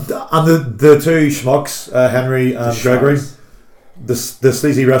 And the two schmucks, Henry and Gregory, the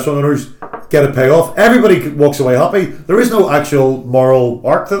sleazy restaurant owners, get a payoff. Everybody walks away happy. There is no actual moral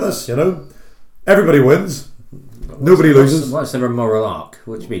arc to this, Everybody wins. Nobody loses. What's there a moral arc?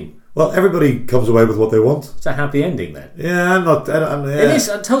 What do you mean? Well, everybody comes away with what they want. It's a happy ending then. Yeah, I'm not. Yeah. It is.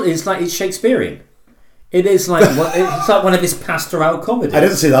 It's Shakespearean. It is like it's like one of his pastoral comedies. I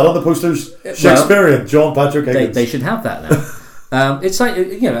didn't see that on the posters. Shakespearean, John Patrick Higgins. They should have that now. It's like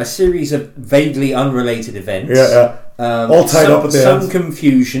a series of vaguely unrelated events. All tied up at the end. Some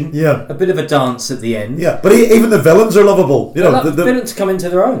confusion. Yeah. A bit of a dance at the end. Yeah, but even the villains are lovable. The villains come into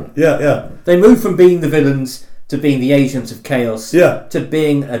their own. Yeah. They move from being the villains to being the agent of chaos, Yeah. to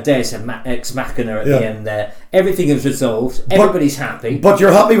being a Deus Ex Machina at Yeah. the end there. Everything is resolved. Everybody's happy. But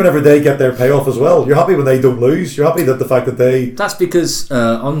you're happy whenever they get their payoff as well. You're happy when they don't lose. You're happy that the fact that they... That's because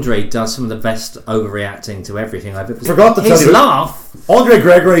Andre does some of the best overreacting to everything I've ever seen. Forgot to tell His you- laugh Andre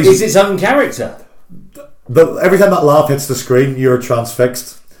Gregory's... is its own character. Every time that laugh hits the screen, you're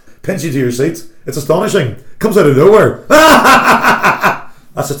transfixed. Pins you to your seat. It's astonishing. Comes out of nowhere.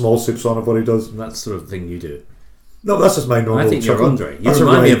 That's just an old soup song of what he does. That's the sort of thing you do. No, that's just my normal I think you're chuckle. Andre. You That's a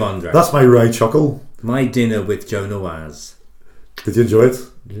remind me wry- of Andre. That's my wry chuckle. My dinner with Joe Noaz. Did you enjoy it?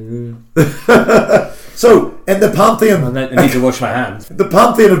 So, in the pantheon... I need to wash my hands. The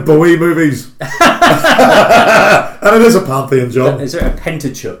pantheon of Bowie movies. And it is a pantheon, John. Is there a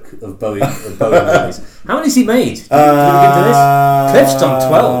Pentateuch of Bowie movies? How many has he made? Did we get to this? Cliff's done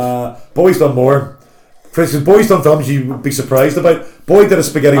 12. Bowie's done more. For instance, Bowie's done films you would be surprised about. Bowie did a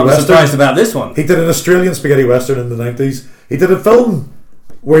spaghetti I was western. surprised about this one. He did an Australian spaghetti western in the 90s. He did a film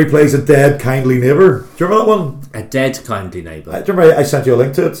where he plays a dead, kindly neighbour. Do you remember that one? A dead kindly neighbour. Do you remember I sent you a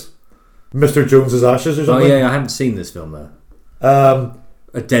link to it? Mr. Jones's Ashes or Oh something? yeah, I haven't seen this film though.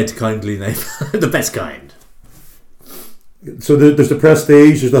 A dead kindly neighbour. The best kind. So there's The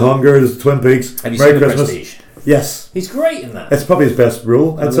Prestige, there's The Hunger, there's Twin Peaks. Have you Merry seen The Christmas. Prestige? Yes. He's great in that. It's probably his best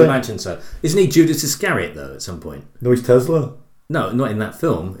role, I I'd would say. imagine so. Isn't he Judas Iscariot though at some point? No, he's Tesla. No, not in that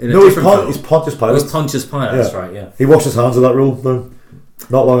film. In a No, he's, different film. He's Pontius Oh, Pilate. it's Pontius Pilate, that's right, yeah. He washed his hands of that role, though.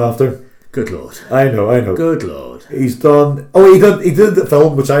 Not long after. Good lord. I know. Good lord. He's done... Oh, he did the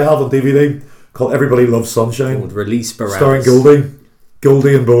film, which I have on DVD, called Everybody Loves Sunshine. Called Release Barabbas. Starring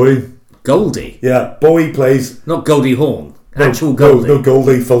Goldie and Bowie. Goldie? Yeah, Bowie plays... Not Goldie Hawn. No, Actual Goldie. No,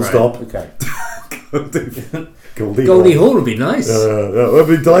 Goldie, full Right, stop. okay. Goldie Hawn would be nice. That would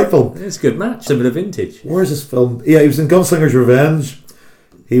be delightful. It's a good match. Similar vintage. Where's this film? Yeah, he was in Gunslinger's Revenge.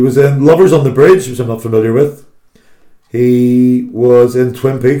 He was in Lovers on the Bridge, which I'm not familiar with. He was in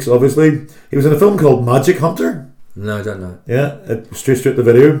Twin Peaks, obviously. He was in a film called Magic Hunter. No, I don't know. Yeah, straight to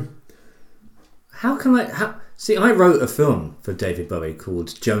video. How can I... See, I wrote a film for David Bowie called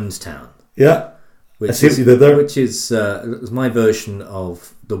Jonestown. Yeah. Which I see is, what you did there. Which is my version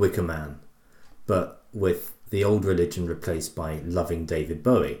of The Wicker Man, but with the old religion replaced by loving David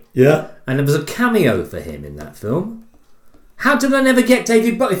Bowie. Yeah. And there was a cameo for him in that film. How did I never get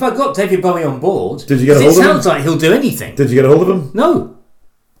David Bowie? If I got David Bowie on board... Did you get a hold of him? It sounds like he'll do anything. Did you get a hold of him? No.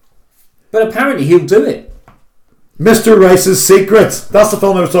 But apparently he'll do it. Mr. Rice's Secret. That's the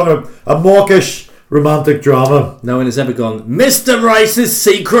film I was talking about. A mawkish romantic drama. No one has ever gone, Mr. Rice's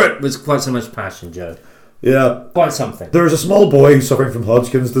Secret with quite so much passion, Joe. Yeah. Quite something. There's a small boy suffering from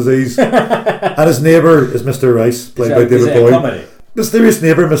Hodgkin's disease. And his neighbour is Mr. Rice, played by David Bowie. Comedy? Mysterious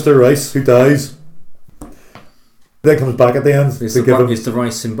neighbour, Mr. Rice, who dies. Then comes back at the end. Is to give him, the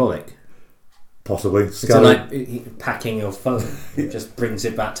rice symbolic? Possibly. Is it like packing your phone? It just brings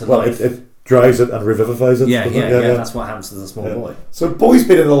it back to life. It dries it and revivifies it. Yeah, doesn't it? That's what happens to the small boy. So Bowie's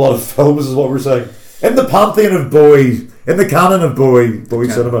been in a lot of films, is what we're saying. In the pantheon of Bowie, in the canon of Bowie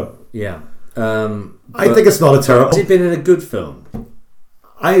cinema. Yeah. I think it's not a terrible... Has he been in a good film?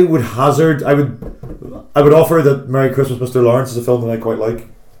 I would offer that Merry Christmas, Mr. Lawrence is a film that I quite like.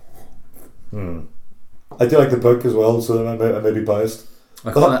 I do like the book as well, so I may be biased.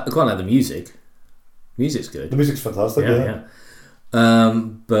 I quite like the music. Music's good. The music's fantastic, yeah.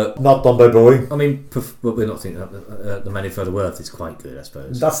 But not done by Bowie. I mean, we're not thinking that The Man Who Fell to Earth is quite good, I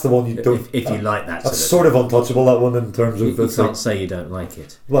suppose. That's the one you don't... If you like that. That's sort of untouchable, that one, in terms of... You can't say you don't like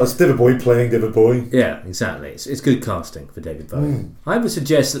it. Well, it's David Bowie playing David Bowie. Yeah, exactly. It's good casting for David Bowie. I would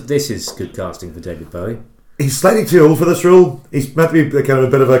suggest that this is good casting for David Bowie. He's slightly too old for this role. He's meant to be kind of a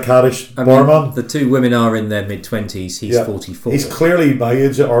bit of a caddish barman. The two women are in their mid-20s. He's 44. He's clearly my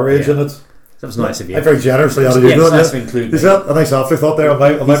age, our age in it. That was nice of you. I very generously added yes, you. That's included. Is that a nice afterthought there on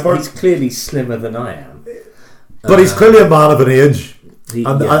my part? He's clearly slimmer than I am. But he's clearly a man of an age.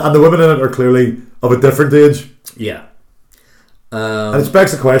 And the women in it are clearly of a different age. Yeah. And it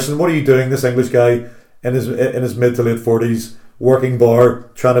begs the question, what are you doing, this English guy in his mid to late 40s, working bar,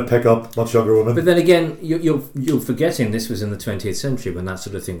 trying to pick up much younger women? But then again, you're forgetting this was in the 20th century when that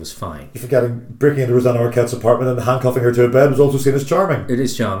sort of thing was fine. You're forgetting breaking into Rosanna Arquette's apartment and handcuffing her to a bed was also seen as charming. It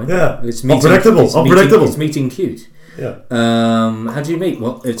is charming. Yeah. It's unpredictable. It's meeting cute. Yeah. How do you meet?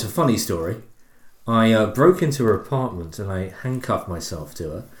 Well, it's a funny story. I broke into her apartment and I handcuffed myself to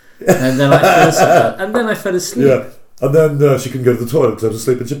her, and then I fell asleep. Yeah. And then she couldn't go to the toilet because I was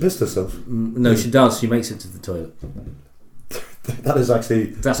asleep and she pissed herself. No, she does. She makes it to the toilet. That is actually...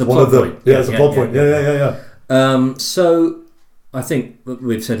 That's a plot point. Yeah, it's a plot point. Yeah. So, I think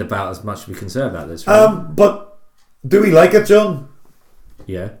we've said about as much as we can say about this. Right? But do we like it, John?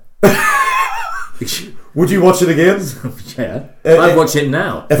 Yeah. Would you watch it again? Yeah, I'd watch it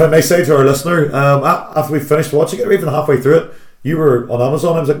now. If I may say to our listener, after we finished watching it, or even halfway through it, you were on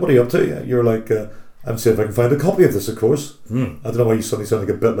Amazon. I was like, "What are you up to?" You were like, "I'm seeing if I can find a copy of this." Of course, I don't know why you suddenly sound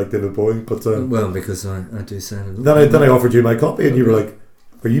like a bit like David Bowie, but well, because I do sound. Then I offered you my copy, and you were like,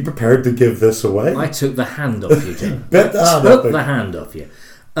 "Are you prepared to give this away?" I took the hand off you, Jim. Took the hand off you.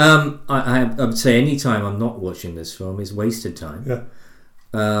 I would say any time I'm not watching this film is wasted time. Yeah.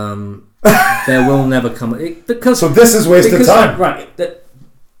 There will never come because so this is wasted time, right?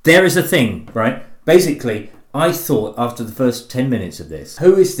 There is a thing, right? Basically, I thought after the first 10 minutes of this,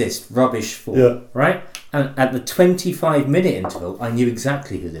 who is this rubbish for? Yeah. Right? And at the 25-minute interval, I knew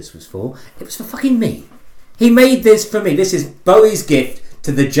exactly who this was for. It was for fucking me. He made this for me. This is Bowie's gift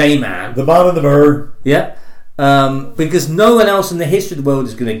to the J-Man. the man in the mirror. Yeah. Because no one else in the history of the world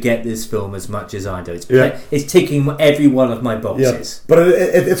is going to get this film as much as I do. It's ticking every one of my boxes. Yeah. But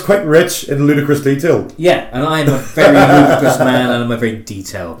it's quite rich in ludicrous detail. Yeah, and I'm a very ludicrous man, and I'm a very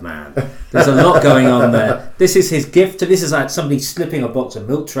detailed man. There's a lot going on there. This is his gift. This is like somebody slipping a box of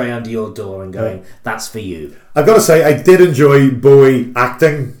milk tray under your door and going, "That's for you." I've got to say, I did enjoy Bowie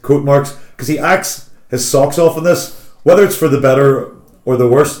acting, quote marks, because he acts his socks off in this. Whether it's for the better or the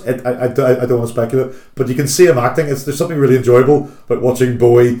worse, I don't want to speculate, but you can see him acting. There's something really enjoyable about watching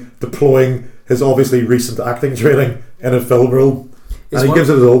Bowie deploying his obviously recent acting training in a film role. And he gives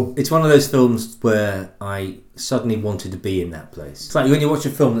it his all. It's one of those films where I suddenly wanted to be in that place. It's like when you watch a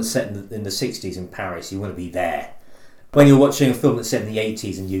film that's set in the 60s in Paris, you want to be there. When you're watching a film that's set in the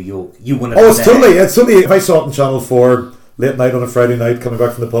 80s in New York, you want to be there. It's totally. If I saw it on Channel 4 late night on a Friday night coming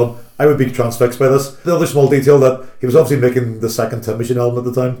back from the pub, I would be transfixed by this. The other small detail that he was obviously making the second Tin Machine album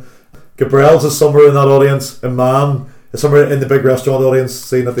at the time. Gabrielle's is somewhere in that audience. Iman is somewhere in the big restaurant audience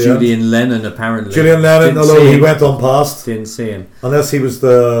scene at the end. Julian Lennon, apparently. Julian Lennon, although he went on past. Didn't see him. Unless he was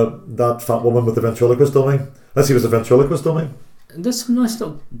that fat woman with the ventriloquist dummy. Unless he was the ventriloquist dummy. There's some nice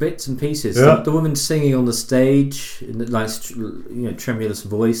little bits and pieces. Yeah. The woman singing on the stage in a nice, tremulous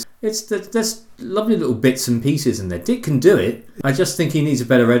voice. There's lovely little bits and pieces in there. Dick can do it. I just think he needs a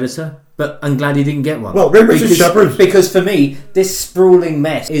better editor. But I'm glad he didn't get one. Well, Richard Shepard. Because for me, this sprawling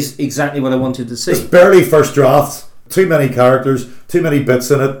mess is exactly what I wanted to see. It's barely first draft. Too many characters, too many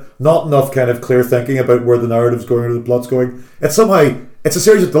bits in it. Not enough kind of clear thinking about where the narrative's going or the plot's going. It's a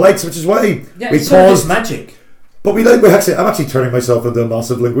series of delights, which is why we paused. Magic. But I'm actually turning myself into a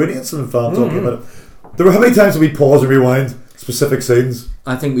massive Linguini Incident fan talking about it. There were how many times did we pause and rewind specific scenes?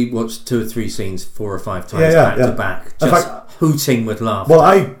 I think we watched 2 or 3 scenes 4 or 5 times back to back, just hooting with laughter. Well,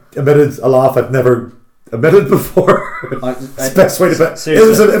 I emitted a laugh I've never emitted before. It's the best way to put it.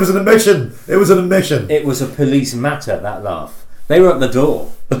 It was an admission. It was an admission. It was a police matter, that laugh. They were at the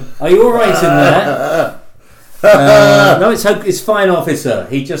door. Are you all right in there? No, it's fine, officer.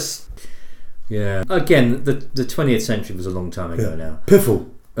 He just... Yeah. Again, the 20th century was a long time ago now. Piffle.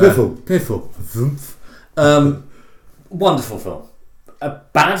 Wonderful film. A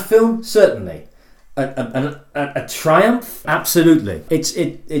bad film, certainly. A triumph, absolutely.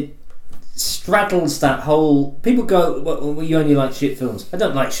 It straddles that whole. People go, well, you only like shit films. I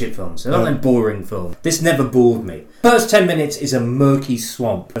don't like shit films. I don't like boring films. This never bored me. First 10 minutes is a murky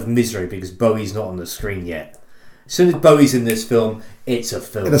swamp of misery because Bowie's not on the screen yet. As soon as Bowie's in this film, it's a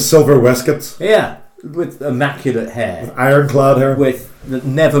film. In a silver waistcoat. Yeah, with immaculate hair. With ironclad hair. That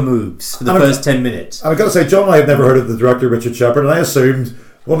never moves for the first 10 minutes. I've got to say, John and I had never heard of the director Richard Shepard, and I assumed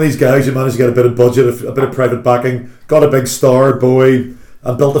one of these guys who managed to get a bit of budget, a bit of private backing, got a big star, Bowie,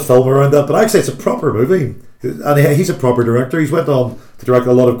 and built a film around that. But actually, it's a proper movie. And he's a proper director. He's went on to direct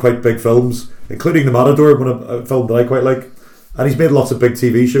a lot of quite big films, including The Matador, a film that I quite like. And he's made lots of big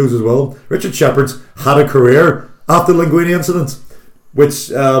TV shows as well. Richard Shepard's had a career after the Linguini Incident, which,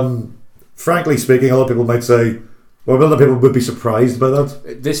 frankly speaking, a lot of people might say, well, a lot of people would be surprised by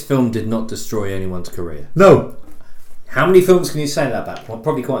that. This film did not destroy anyone's career. No. How many films can you say that about? Well,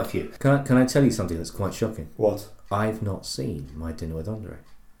 probably quite a few. Can I tell you something that's quite shocking? What? I've not seen My Dinner with Andre.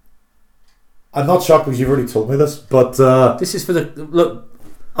 I'm not shocked because you've already told me this, but... this is for the... Look...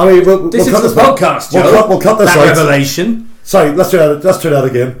 I mean, this is the podcast, Joe. We'll cut this out. Revelation. Sorry, let's try that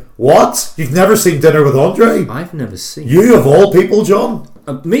again. What? You've never seen Dinner with Andre? I've never seen it. You of all people, John?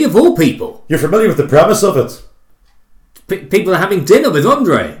 Me of all people? You're familiar with the premise of it? People are having dinner with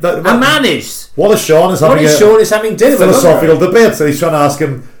Andre. A man is. Sean is having dinner with Andre. Philosophical debate. So he's trying to ask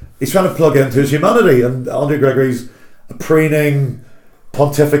him, he's trying to plug into his humanity. And Andre Gregory's a preening,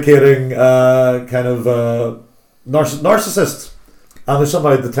 pontificating kind of narcissist. And there's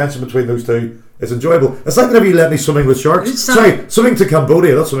somehow the tension between those two is enjoyable. It's like whenever you let me swimming with sharks. Swimming to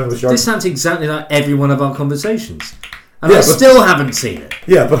Cambodia, not swimming with sharks. This sounds exactly like every one of our conversations. And I still haven't seen it.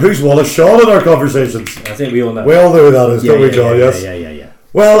 Yeah, but who's Wallace Shawn in our conversations? I think we all know. We all know who that is, don't we, John? Yes. Yeah.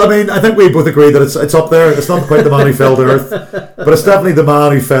 Well, I mean, I think we both agree that it's up there. It's not quite the man who fell to Earth, but it's definitely the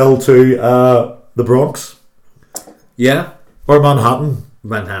man who fell to the Bronx. Yeah? Or Manhattan.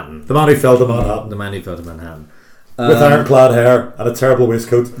 Manhattan. The man who fell to Manhattan. The man who fell to Manhattan. With ironclad hair and a terrible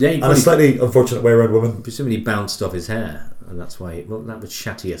waistcoat. Yeah, and a slightly unfortunate way around woman. Presumably bounced off his hair, and that's why. Well, that would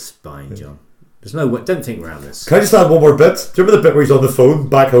shatter your spine, John. There's no way. Don't think around this. Can I just add one more bit? Do you remember the bit where he's on the phone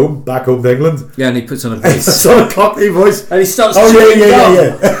back home to England? Yeah, and he puts on a voice. It's on a Cockney voice. And he starts chewing gum.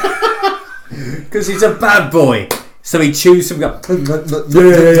 Yeah. Because he's a bad boy. So he chews some gum. Yeah.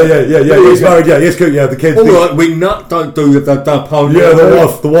 He's married, he's good, the kids. All right, we don't do the pound. Yeah,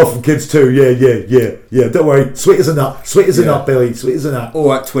 the wolf and kids too. Yeah. Don't worry. Sweet as a nut, Billy. Sweet as a nut. All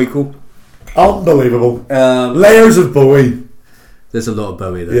right, Tweakle. Unbelievable. Layers of Bowie. There's a lot of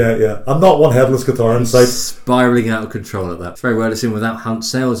Bowie there. Yeah. I'm not one headless guitar in sight. Spiralling out of control at that. It's very well it's in without Hunt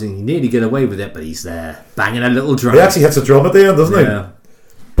Sales, and you nearly get away with it, but he's there, banging a little drum. He actually hits a drum at the end, doesn't he? Yeah.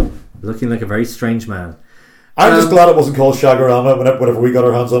 Looking like a very strange man. I'm just glad it wasn't called Shagorama whenever we got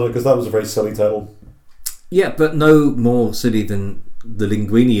our hands on it, because that was a very silly title. Yeah, but no more silly than the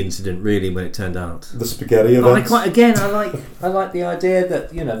Linguini incident, really, when it turned out. The spaghetti event. I like the idea that,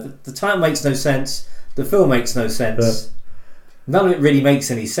 the title makes no sense, the film makes no sense. Yeah. None of it really makes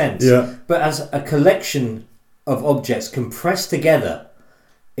any sense. Yeah. But as a collection of objects compressed together,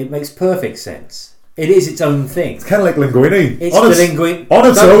 it makes perfect sense. It is its own thing. It's kind of like Linguini. It's the Linguini. On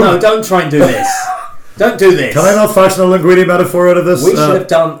its own. No, don't try and do this. Don't do this. Can I not fashion a Linguini metaphor out of this? We should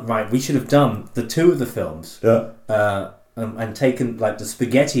have done the two of the films. Yeah. And taken, like, the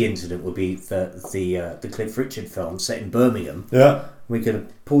spaghetti incident would be the Cliff Richard film set in Birmingham. Yeah. We could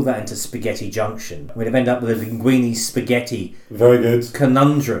have pulled that into Spaghetti Junction. We'd have ended up with a Linguini spaghetti very good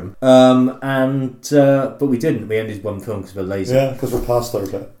conundrum. But we didn't. We only did one film because we're lazy. Yeah, because we're past our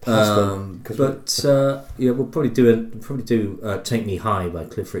bit. We'll probably do Take Me High by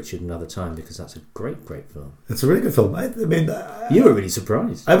Cliff Richard another time, because that's a great film. It's a really good film. I mean, you were really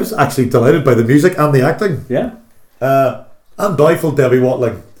surprised. I was actually delighted by the music and the acting. Yeah. And Doubtful Debbie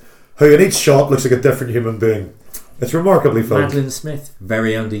Watling, who in each shot looks like a different human being. It's remarkably filmed. Madeline Smith,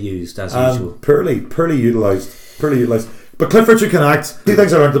 very underused as usual. Poorly utilised. But Cliff Richard can act. Two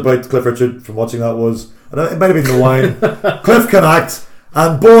things I learned about Cliff Richard from watching that was, and it might have been the wine, Cliff can act,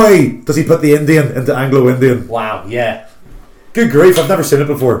 and boy, does he put the Indian into Anglo-Indian. Wow, yeah. Good grief, I've never seen it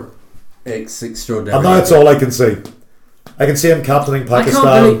before. It's extraordinary. And now it's all I can see. I can see him captaining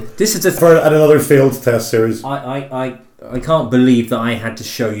Pakistan for another failed test series. I can't believe that I had to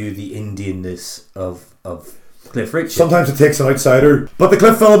show you the Indianness of Cliff Richard. Sometimes it takes an outsider. But the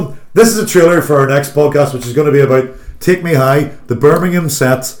Cliff film, this is a trailer for our next podcast, which is going to be about Take Me High, the Birmingham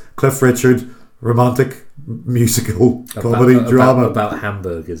set, Cliff Richard, romantic musical comedy drama. About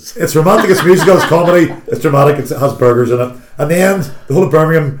hamburgers. It's romantic, it's musical, it's comedy, it's dramatic, it has burgers in it. And the end, the whole of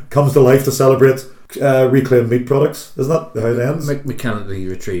Birmingham comes to life to celebrate reclaimed meat products. Isn't that how it ends? Mechanically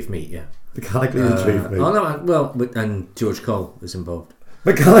retrieved meat, yeah. Mechanically retrieved meat. Oh no, well, and George Cole is involved.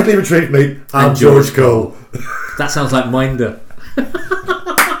 Mechanically retrieved meat and George Cole. That sounds like Minder.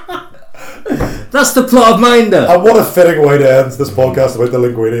 That's the plot of Minder. And what a fitting way to end this podcast about the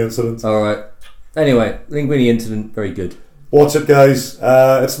Linguini incident. Alright. Anyway, Linguini incident, very good. Watch it, guys.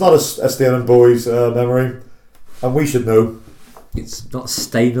 It's not a stain on Bowie's memory, and we should know. It's not a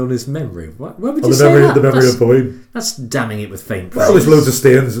stain on his memory. Why would you say that? The memory of Bowie. That's damning it with faint praise. Well, there's loads of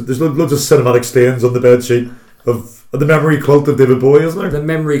stains. There's loads of cinematic stains on the bedsheet of the memory quilt of David Bowie, isn't there? The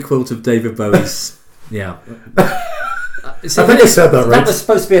memory quilt of David Bowie's. Yeah. I think I said that right. That was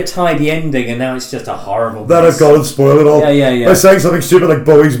supposed to be a tidy ending, and now it's just a horrible. That has gone and spoiled it all. Yeah. By saying something stupid like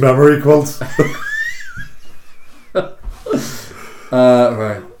Bowie's memory quilt.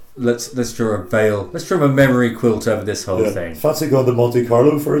 Right. Let's draw a veil. Let's draw a memory quilt over this whole thing. Fancy going to Monte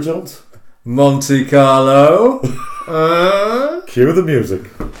Carlo for a jaunt? Monte Carlo. Cue the music.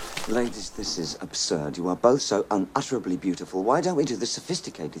 Ladies, this is absurd. You are both so unutterably beautiful. Why don't we do the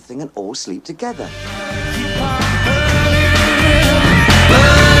sophisticated thing and all sleep together? Keep on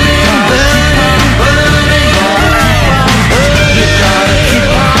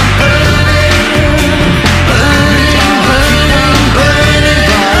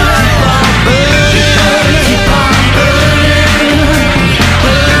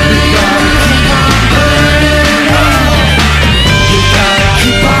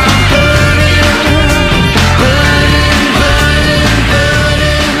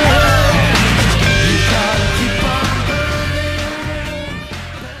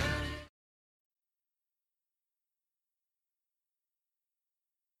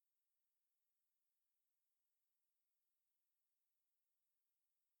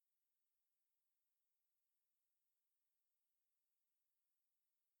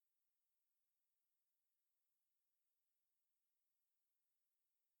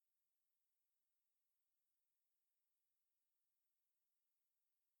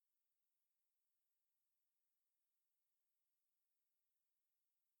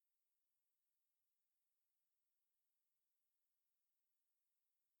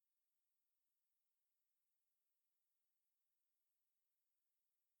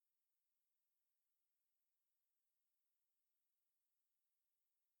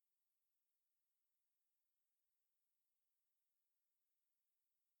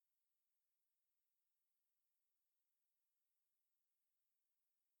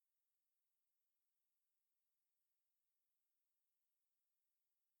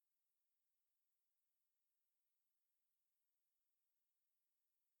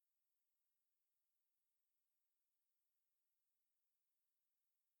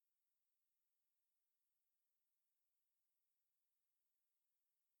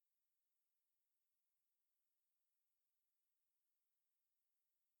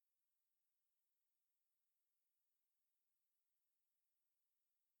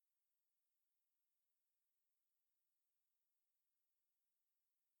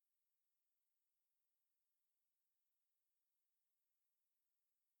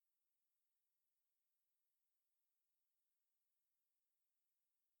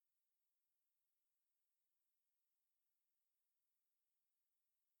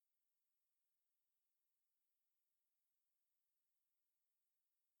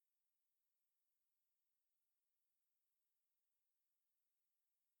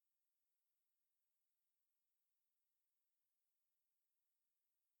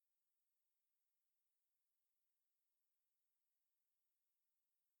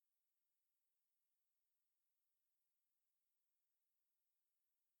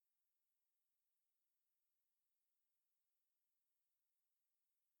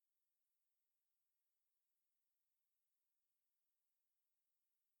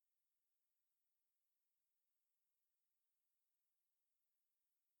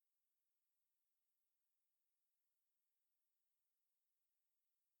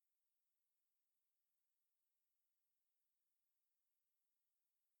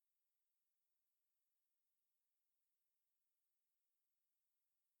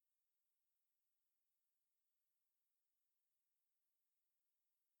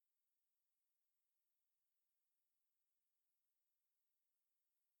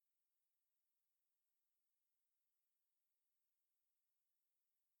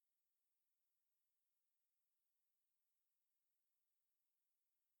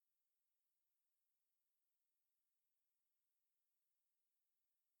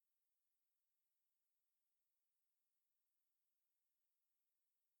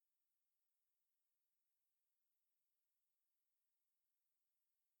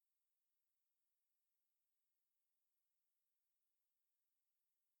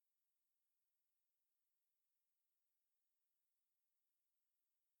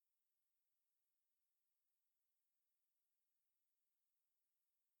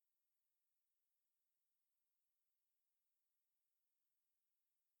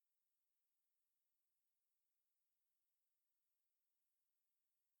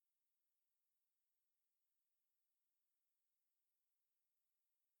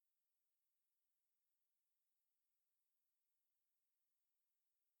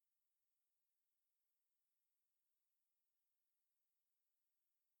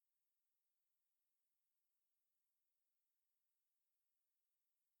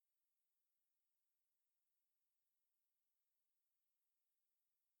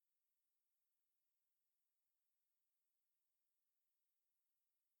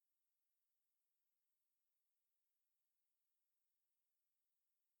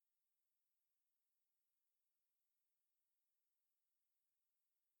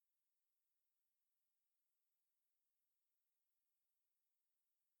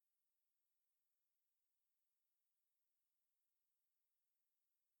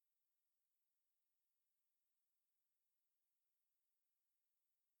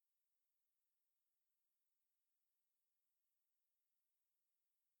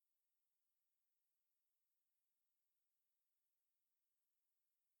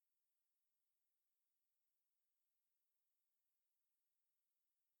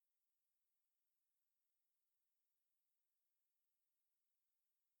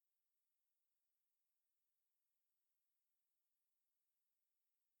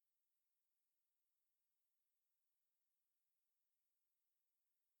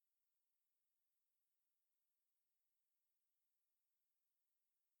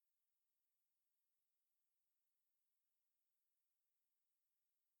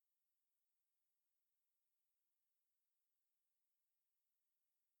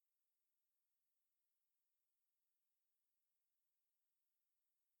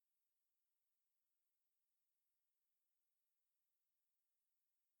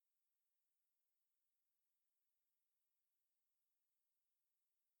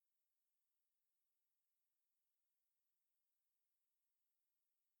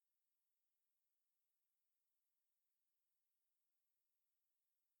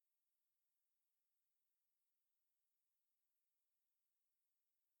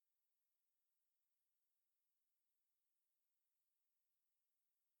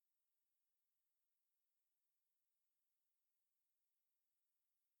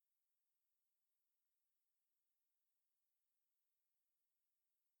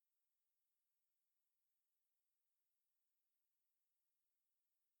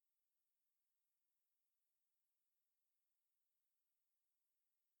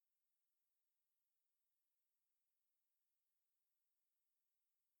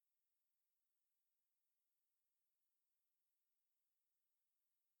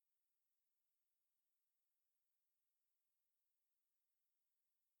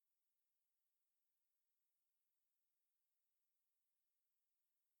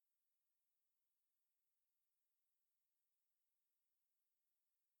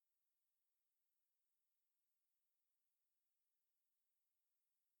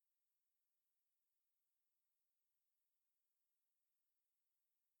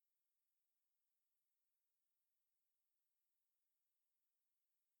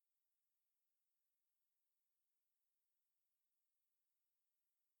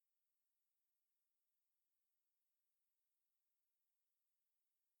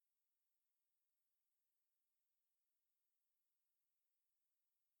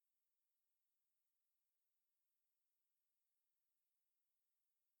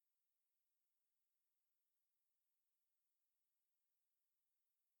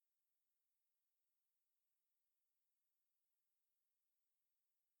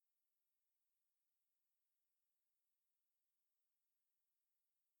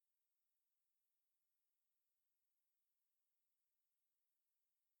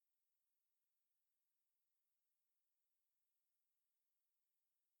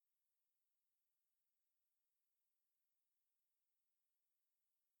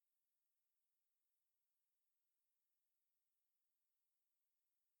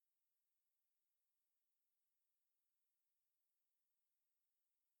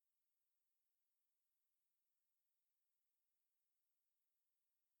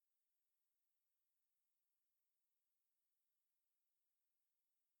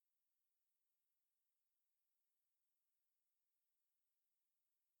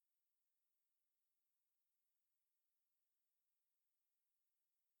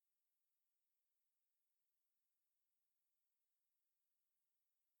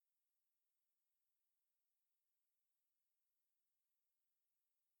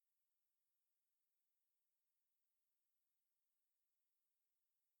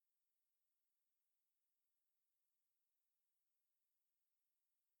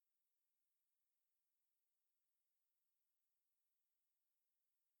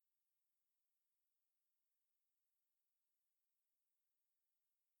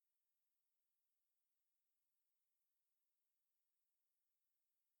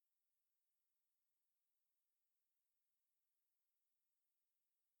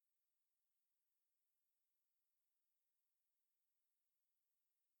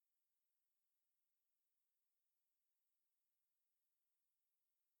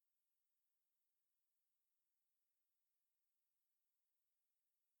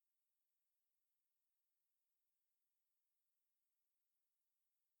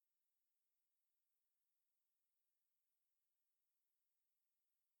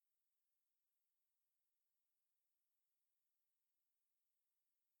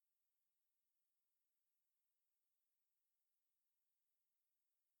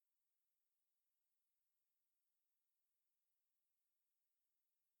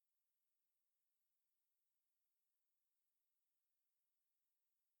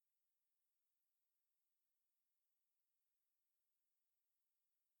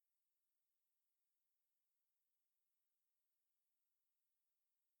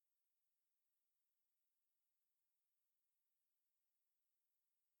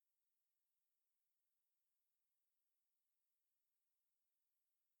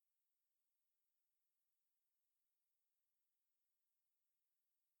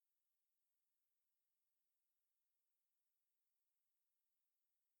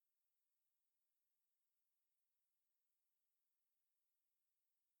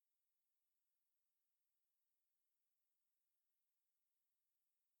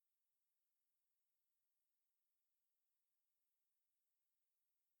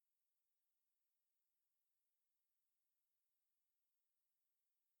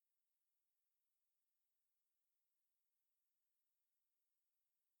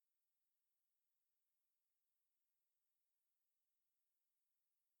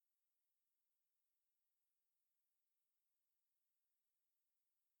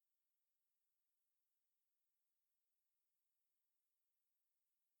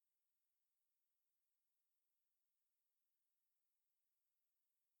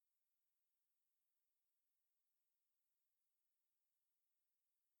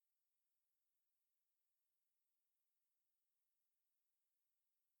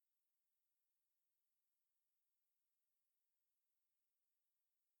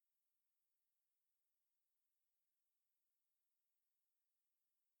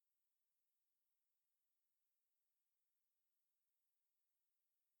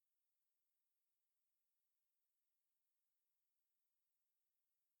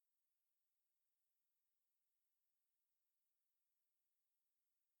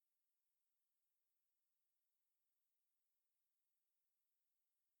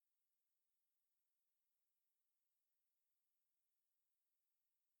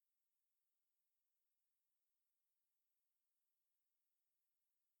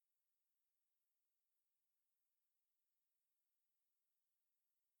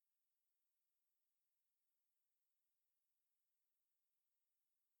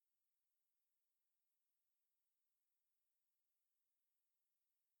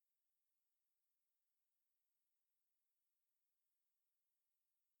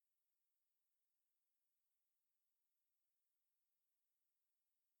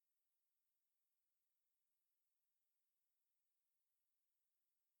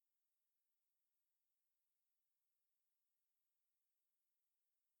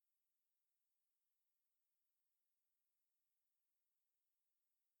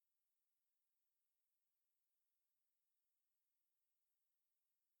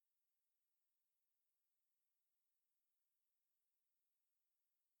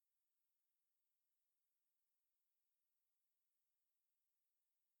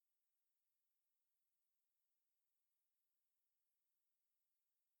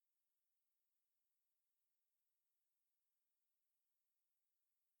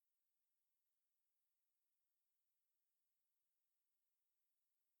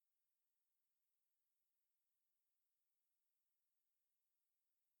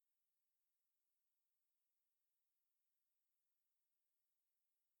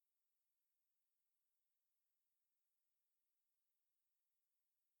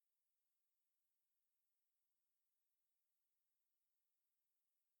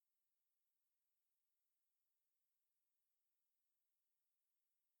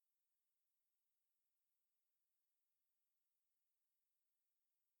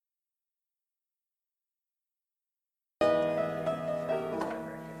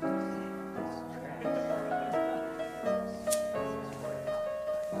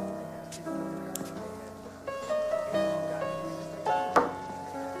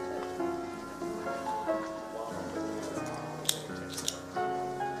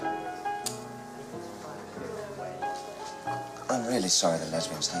really sorry the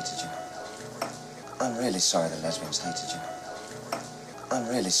lesbians hated you. I'm really sorry the lesbians hated you. I'm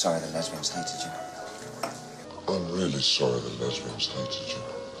really sorry the lesbians hated you. I'm really sorry the lesbians hated you.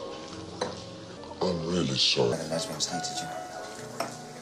 I'm really sorry the lesbians hated you.